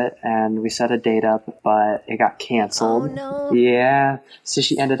 let's do it. And we set a date up, but it got canceled. Oh, no. Yeah. So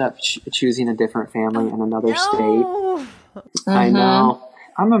she ended up choosing a different family in another state. No. I know.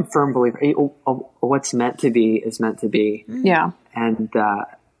 I'm a firm believer. What's meant to be is meant to be. Yeah. And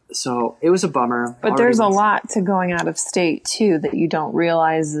so it was a bummer. But there's a lot to going out of state too that you don't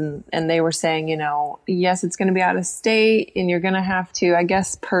realize. And they were saying, yes, it's going to be out of state and you're going to have to, I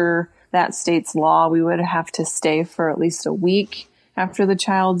guess per that state's law, we would have to stay for at least a week after the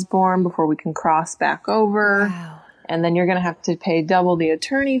child's born before we can cross back over. Wow. And then you're going to have to pay double the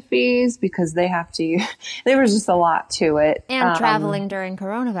attorney fees because they have to, there was just a lot to it. And traveling during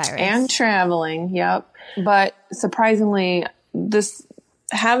coronavirus. And traveling. Yep. But surprisingly,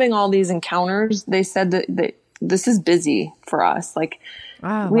 having all these encounters, they said that this is busy for us. Like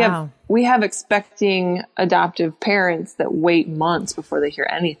we have expecting adoptive parents that wait months before they hear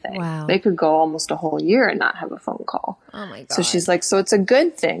anything. Wow. They could go almost a whole year and not have a phone call. Oh my God. So she's like, so it's a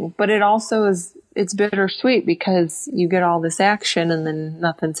good thing, but it also it's bittersweet because you get all this action and then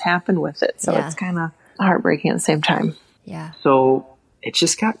nothing's happened with it. So Yeah. it's kind of heartbreaking at the same time. Yeah. So it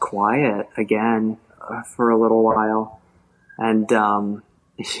just got quiet again for a little while. And do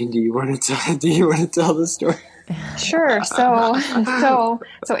you want to tell the story? Sure.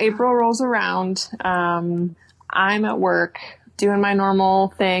 So April rolls around. I'm at work doing my normal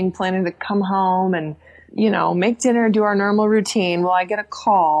thing, planning to come home and, make dinner, do our normal routine. Well, I get a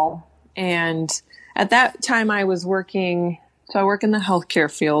call, and at that time I was working, so I work in the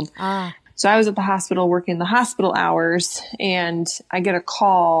healthcare field. So I was at the hospital working the hospital hours, and I get a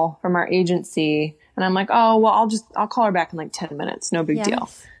call from our agency, and I'm like, oh, well, I'll call her back in like 10 minutes. No big deal.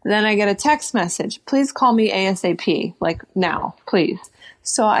 Then I get a text message. Please call me ASAP, like now, please.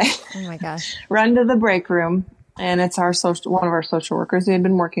 So I Oh my gosh. run to the break room, and it's one of our social workers we had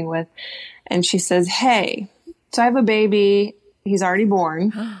been working with. And she says, hey, so I have a baby. He's already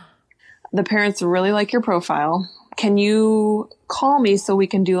born. The parents really like your profile. Can you call me so we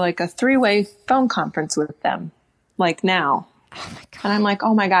can do like a 3-way phone conference with them, like now? Oh my God. And I'm like,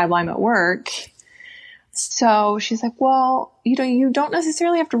 oh my God, well, I'm at work. So she's like, well, you don't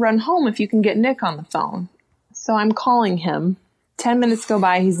necessarily have to run home if you can get Nick on the phone. So I'm calling him. 10 minutes go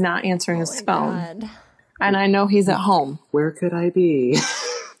by. He's not answering his phone. God. And I know he's at home. Where could I be?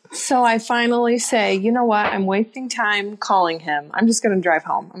 So I finally say, you know what? I'm wasting time calling him. I'm just going to drive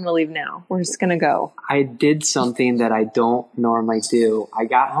home. I'm going to leave now. We're just going to go. I did something that I don't normally do. I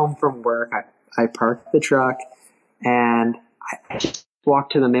got home from work. I parked the truck, and I just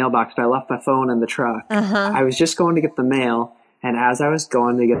walked to the mailbox, but I left my phone in the truck. I was just going to get the mail, and as I was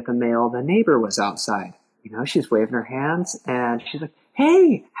going to get the mail, the neighbor was outside. She's waving her hands, and she's like,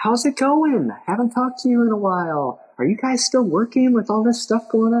 hey, how's it going? Haven't talked to you in a while. Are you guys still working with all this stuff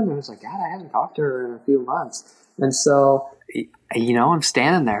going on? And I was like, God, I haven't talked to her in a few months. And so, I'm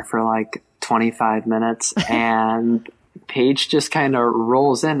standing there for like 25 minutes, and Paige just kind of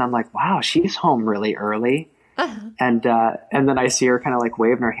rolls in. I'm like, wow, she's home really early. And then I see her kind of like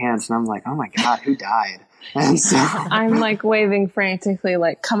waving her hands, and I'm like, oh my God, who died? And so I'm like waving frantically,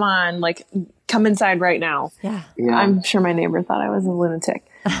 like, come on, like, come inside right now. Yeah. I'm sure my neighbor thought I was a lunatic.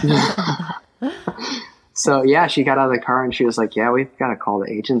 So yeah, she got out of the car and she was like, yeah, we've got to call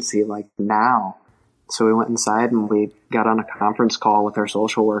the agency like now. So we went inside and we got on a conference call with our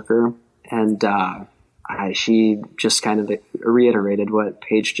social worker, and she just kind of reiterated what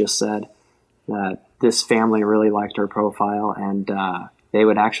Paige just said, that this family really liked her profile, and they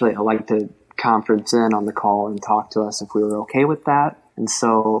would actually like to conference in on the call and talk to us if we were okay with that. And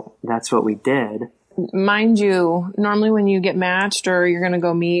so that's what we did. Mind you, normally when you get matched or you're going to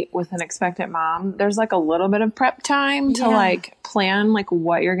go meet with an expectant mom, there's like a little bit of prep time to like plan like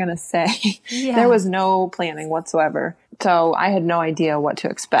what you're going to say. Yeah. There was no planning whatsoever. So I had no idea what to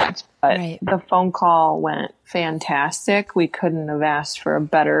expect. But the phone call went fantastic. We couldn't have asked for a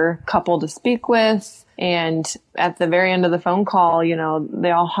better couple to speak with. And at the very end of the phone call,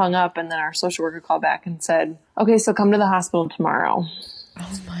 they all hung up, and then our social worker called back and said, okay, so come to the hospital tomorrow.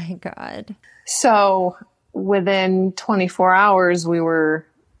 Oh my God. So within 24 hours, we were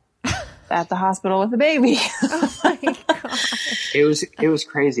at the hospital with a baby. Oh my God. It was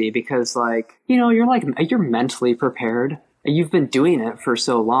crazy because you're mentally prepared. You've been doing it for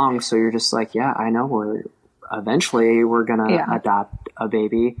so long. So you're just like, yeah, I know we're going to adopt a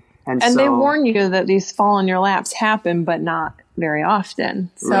baby. And so, they warn you that these fall in your laps happen, but not very often.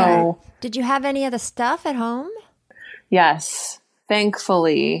 So Did you have any of the stuff at home? Yes,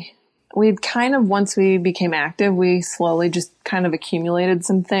 thankfully. We'd kind of, once we became active, we slowly just kind of accumulated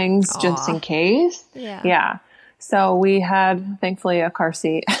some things just in case. Yeah. So we had, thankfully, a car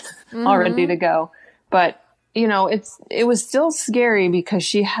seat all ready to go. But, it was still scary because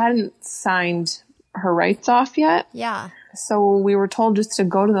she hadn't signed her rights off yet. Yeah. So we were told just to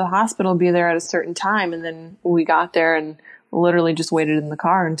go to the hospital, be there at a certain time. And then we got there and literally just waited in the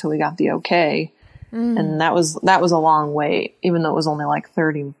car until we got the okay. And that was a long wait, even though it was only like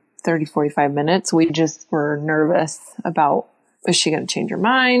 30, 45 minutes. We just were nervous about, is she going to change her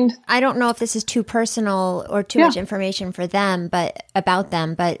mind? I don't know if this is too personal or too much information for them, but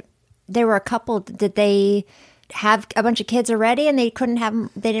there were a couple, did they have a bunch of kids already and they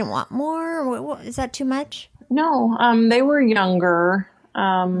didn't want more? Is that too much? No, they were younger,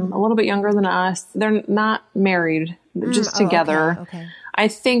 a little bit younger than us. They're not married, just together. Okay. I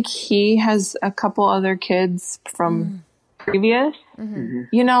think he has a couple other kids from previous.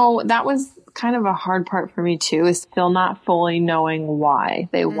 That was kind of a hard part for me too, is still not fully knowing why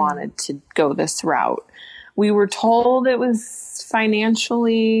they wanted to go this route. We were told it was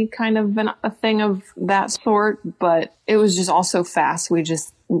financially kind of a thing of that sort, but it was just all so fast. We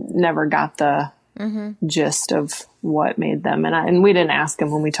just never got the gist of what made them. And we didn't ask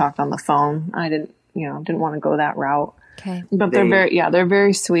him when we talked on the phone. I didn't want to go that route. Okay. But they're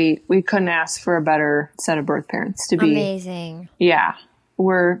very sweet. We couldn't ask for a better set of birth parents to be. Amazing. Yeah.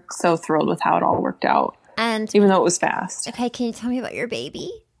 We're so thrilled with how it all worked out. And even though it was fast. Okay, can you tell me about your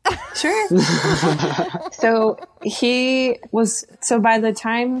baby? Sure. So by the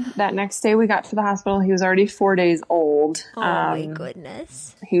time that next day we got to the hospital, he was already 4 days old. Oh my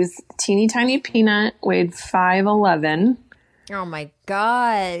goodness. He was teeny tiny peanut, weighed 5'11". Oh my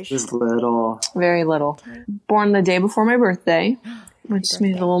gosh. Just little. Very little. Born the day before my birthday, which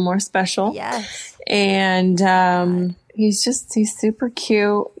made it a little more special. Yes. And he's super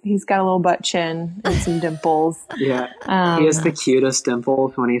cute. He's got a little butt chin and some dimples. Yeah. He has the cutest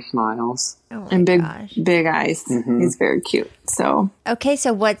dimples when he smiles. Oh my And gosh. big eyes. He's very cute. So Okay,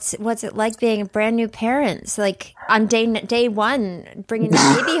 so what's it like being brand new parents? Like on day one, bringing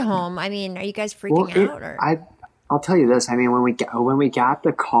the baby home. I mean, are you guys freaking out? Or? I'll tell you this. I mean, when we got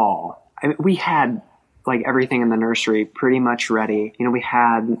the call, we had like everything in the nursery pretty much ready. You know, we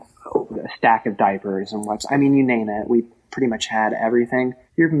had a stack of diapers and you name it. We pretty much had everything.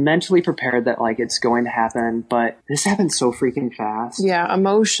 You're mentally prepared that like it's going to happen, but this happened so freaking fast. yeah,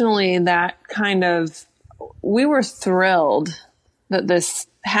 emotionally we were thrilled that this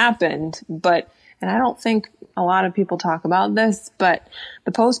happened, and I don't think a lot of people talk about this, but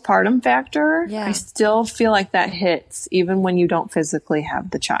the postpartum factor, I still feel like that hits even when you don't physically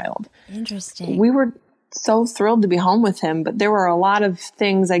have the child. Interesting. We were so thrilled to be home with him, but there were a lot of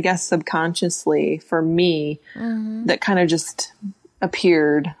things, I guess, subconsciously for me that kind of just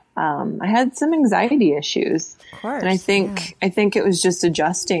appeared. I had some anxiety issues, Of course. and I think it was just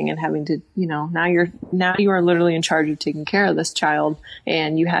adjusting and having to, now you are literally in charge of taking care of this child,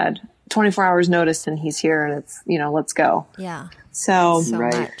 and you had 24 hours notice and he's here, and it's, let's go. Yeah. So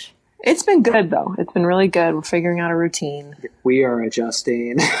Right. Much. it's been good though. It's been really good. We're figuring out a routine. We are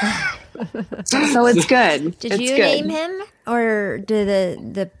adjusting. So it's good. Did It's you good. name him or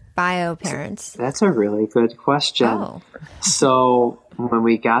did the bio parents? That's a really good question. Oh. So when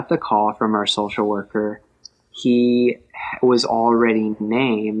we got the call from our social worker, he was already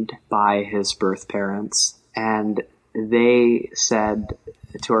named by his birth parents, and they said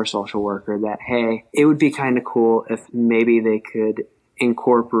to our social worker that, hey, it would be kind of cool if maybe they could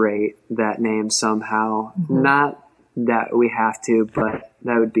incorporate that name somehow. Not that we have to, but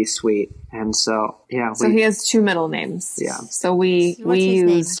that would be sweet. And so, yeah. So he has two middle names. Yeah. So we What's his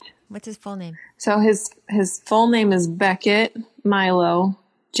used. name? What's his full name? So his full name is Beckett Milo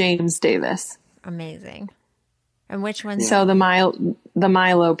James Davis. Amazing. And which one's So the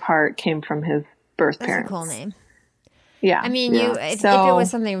Milo part came from his birth that's parents. a cool name. Yeah. I mean, Yeah. if it So- was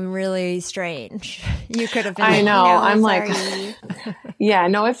something really strange, you could have been I like, know, no, I'm like- sorry. yeah.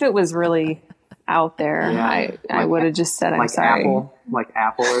 No, if it was really out there, Yeah. I would have just said I'm like sorry. like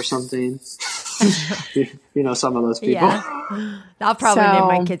Apple or something. Some of those people. Yeah. I'll probably name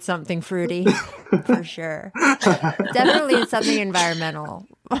my So- kid something fruity for sure. Definitely something environmental.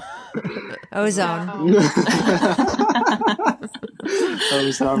 Ozone.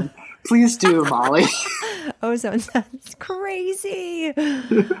 Please do, Molly. Ozone sounds crazy.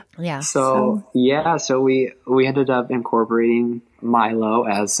 Yeah. So we ended up incorporating Milo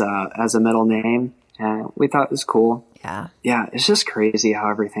as a middle name, and we thought it was cool. Yeah. Yeah, it's just crazy how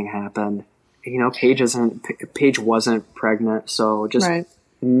everything happened. Paige wasn't pregnant, so just Right.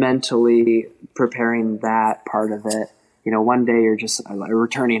 mentally preparing that part of it. One day you're just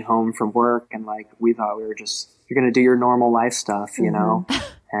returning home from work, and like we thought you're going to do your normal life stuff,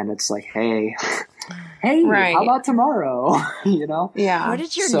 and it's like, hey, Right. how about tomorrow? Yeah. What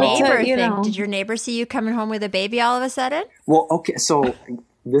did your So- neighbor You think? know. Did your neighbor see you coming home with a baby all of a sudden? Well, okay, so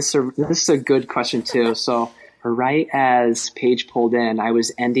this is a good question too. So right as Paige pulled in, I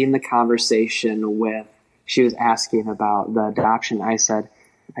was ending the conversation with, she was asking about the adoption. I said,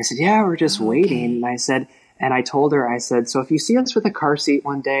 yeah, we're just waiting. And I told her, so if you see us with a car seat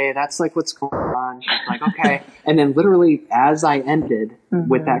one day, that's like what's going on. She's like, okay. And then literally as I ended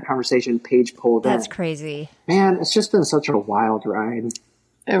with that conversation, Paige pulled That's in. crazy. Man, it's just been such a wild ride.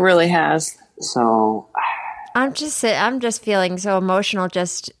 It really has. So I'm just feeling so emotional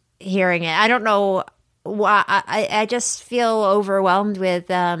just hearing it. I don't know why. I just feel overwhelmed with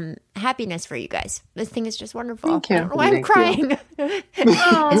happiness for you guys. This thing is just wonderful. Thank you. I don't know why I'm Thank you. crying.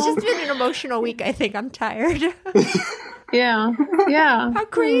 It's just been an emotional week. I think I'm tired. Yeah. Yeah. How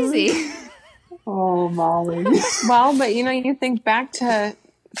crazy. oh, Molly. Well, but you think back to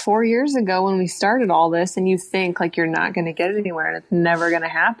 4 years ago when we started all this, and you think like you're not going to get anywhere and it's never going to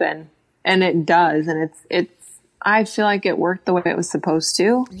happen. And it does. And I feel like it worked the way it was supposed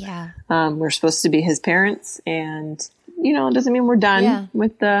to. Yeah. We're supposed to be his parents, and it doesn't mean we're done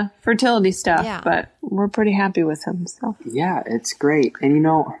with the fertility stuff, Yeah. but we're pretty happy with him. So Yeah, it's great. And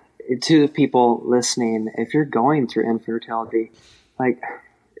to the people listening, if you're going through infertility, like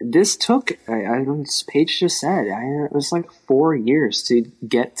this took, Paige just said, it was like 4 years to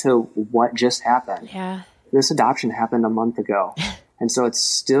get to what just happened. Yeah. This adoption happened a month ago. And so it's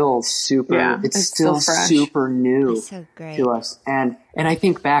still super, it's still fresh. super new That's so great. to us. And I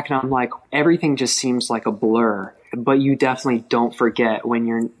think back and I'm like, everything just seems like a blur, but you definitely don't forget when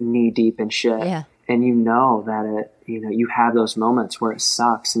you're knee deep in shit. Yeah. And you know that you have those moments where it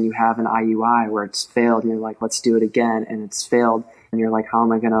sucks, and you have an IUI where it's failed and you're like, let's do it again. And it's failed. And you're like, how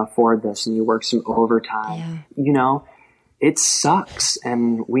am I going to afford this? And you work some overtime. Yeah. It sucks.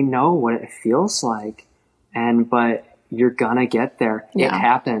 And we know what it feels like. But you're going to get there. Yeah. It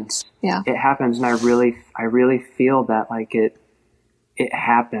happens. Yeah. It happens. And I really feel that like it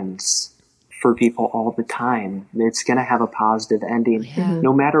happens for people all the time. It's going to have a positive ending. Yeah.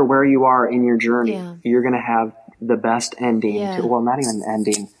 No matter where you are in your journey, Yeah. you're going to have the best ending. Yeah. Well, not even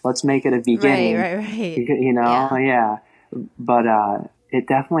ending. Let's make it a beginning. Right. Yeah. But it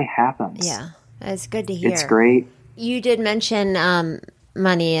definitely happens. Yeah. It's good to hear. It's great. You did mention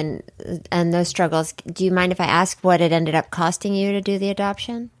money and those struggles. Do you mind if I ask what it ended up costing you to do the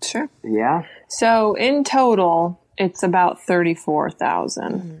adoption? Sure. Yeah. So in total, it's about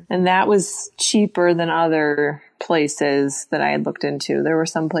 $34,000, and that was cheaper than other places that I had looked into. There were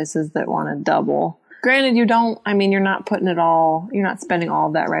some places that wanted double. Granted, you're not putting it all, you're not spending all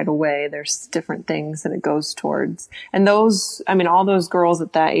of that right away. There's different things that it goes towards. And all those girls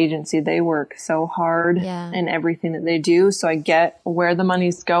at that agency, they work so hard in everything that they do. So I get where the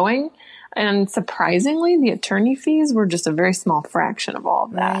money's going. And surprisingly, the attorney fees were just a very small fraction of all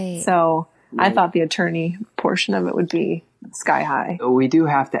of that. Right. So I thought the attorney portion of it would be sky high. We do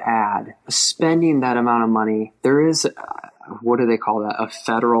have to add, spending that amount of money, there is, what do they call that? A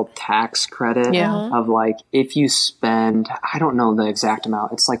federal tax credit of like, if you spend, I don't know the exact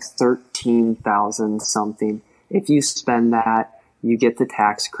amount, it's like 13,000 something. If you spend that, you get the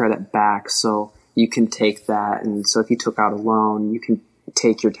tax credit back. So you can take that. And so if you took out a loan, you can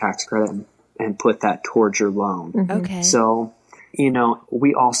take your tax credit and put that towards your loan. Mm-hmm. Okay. So,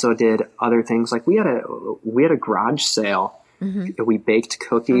 we also did other things. Like we had a garage sale. Mm-hmm. We baked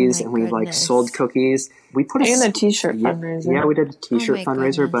cookies and we sold cookies. We put a t-shirt fundraiser. Yeah, we did a t-shirt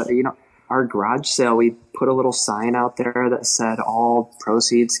fundraiser, goodness. but our garage sale, we put a little sign out there that said all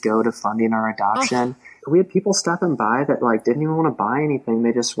proceeds go to funding our adoption. We had people stopping by that like didn't even want to buy anything.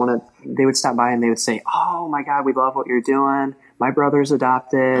 They would stop by and they would say, "Oh my God, we love what you're doing. My brother's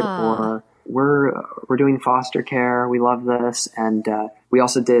adopted," or we're doing foster care. We love this. And we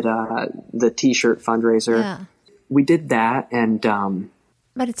also did the t-shirt fundraiser. Yeah. We did that, and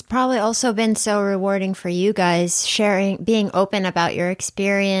but it's probably also been so rewarding for you guys being open about your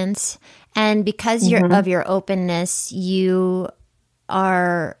experience, and because of your openness, you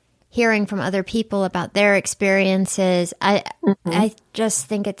are hearing from other people about their experiences. I just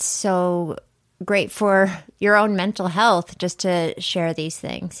think it's so great for your own mental health just to share these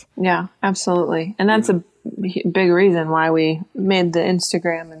things. Yeah, absolutely. And that's a big reason why we made the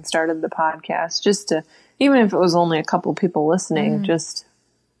Instagram and started the podcast, just to, even if it was only a couple people listening, just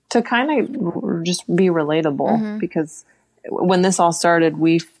to kind of just be relatable, because when this all started,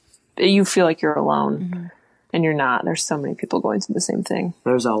 you feel like you're alone. And you're not. There's so many people going through the same thing.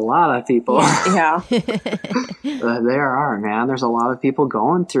 There's a lot of people. Yeah. There are, man. There's a lot of people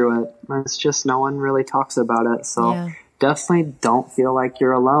going through it. It's just no one really talks about it. So definitely don't feel like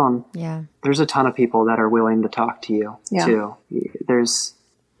you're alone. Yeah. There's a ton of people that are willing to talk to you too.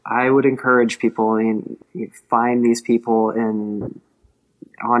 I would encourage people, find these people on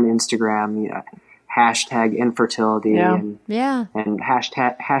Instagram, hashtag infertility and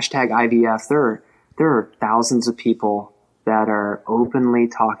hashtag IVF. There are thousands of people that are openly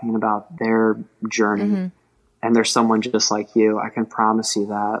talking about their journey. And there's someone just like you. I can promise you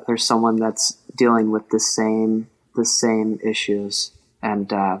that. There's someone that's dealing with the same issues.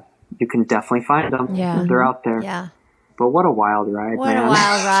 And you can definitely find them. Yeah. They're out there. Yeah. But what a wild ride, What man. a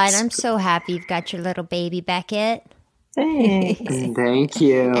wild ride. I'm so happy you've got your little baby, Beckett. Thanks. Thank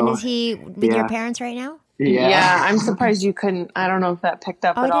you. And is he with your parents right now? Yeah, I'm surprised you couldn't. I don't know if that picked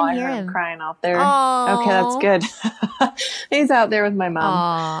up at all. I heard him crying out there. Aww. Okay, that's good. He's out there with my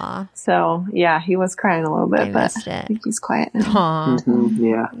mom. Aww. So, yeah, he was crying a little bit, I but missed it. I think he's quiet now. Aww.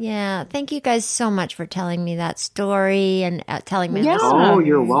 Yeah. Yeah. Thank you guys so much for telling me that story and telling me Yeah. this. Oh,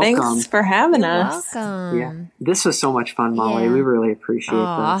 you're welcome. Thanks for having You're us. welcome. Yeah. This was so much fun, Molly. Yeah. We really appreciate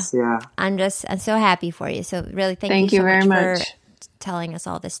Aw. this. Yeah. I'm so happy for you. So really thank you so very much much. for telling us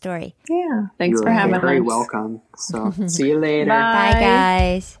all this story. Yeah. Thanks You're for having very us. welcome. So see you later. Bye. Bye,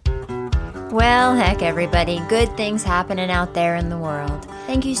 guys. Well, heck, everybody. Good things happening out there in the world.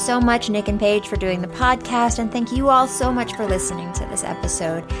 Thank you so much, Nick and Paige, for doing the podcast, and thank you all so much for listening to this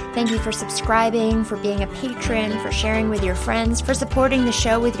episode. Thank you for subscribing, for being a patron, for sharing with your friends, for supporting the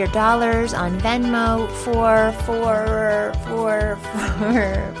show with your dollars on Venmo, for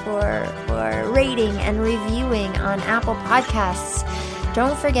rating and reviewing on Apple Podcasts.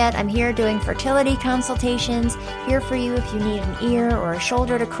 Don't forget, I'm here doing fertility consultations, here for you if you need an ear or a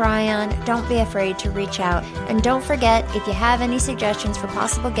shoulder to cry on. Don't be afraid to reach out. And don't forget, if you have any suggestions for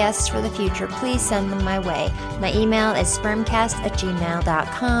possible guests for the future, please send them my way. My email is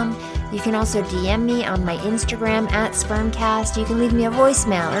spermcast@gmail.com. You can also DM me on my Instagram @spermcast. You can leave me a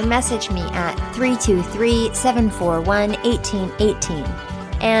voicemail or message me at 323-741-1818.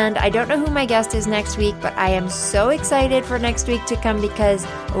 And I don't know who my guest is next week, but I am so excited for next week to come because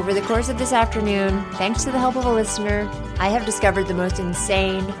over the course of this afternoon, thanks to the help of a listener, I have discovered the most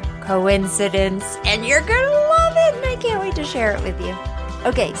insane coincidence, and you're gonna love it, and I can't wait to share it with you.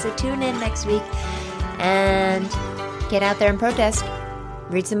 Okay, so tune in next week and get out there and protest.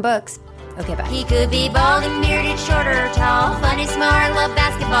 Read some books. Okay, bye. He could be bald and bearded, short or tall, funny, smart, love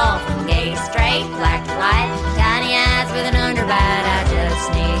basketball, from gay to straight, black to white, tiny eyes with an underbite. I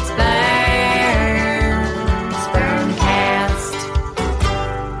just need sperm. Spermcast.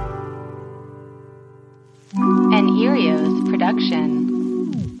 An Erios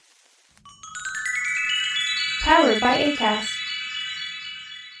production. Powered by Acast.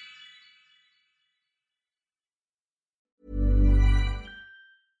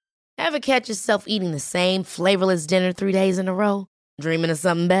 Ever catch yourself eating the same flavorless dinner 3 days in a row? Dreaming of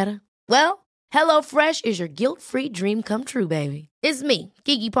something better? Well, HelloFresh is your guilt-free dream come true, baby. It's me,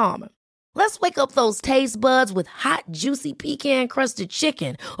 Keke Palmer. Let's wake up those taste buds with hot, juicy pecan-crusted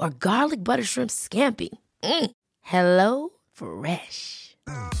chicken or garlic butter shrimp scampi. Hello Fresh.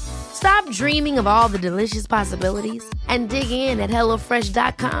 Stop dreaming of all the delicious possibilities and dig in at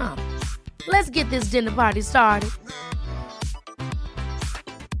HelloFresh.com. Let's get this dinner party started.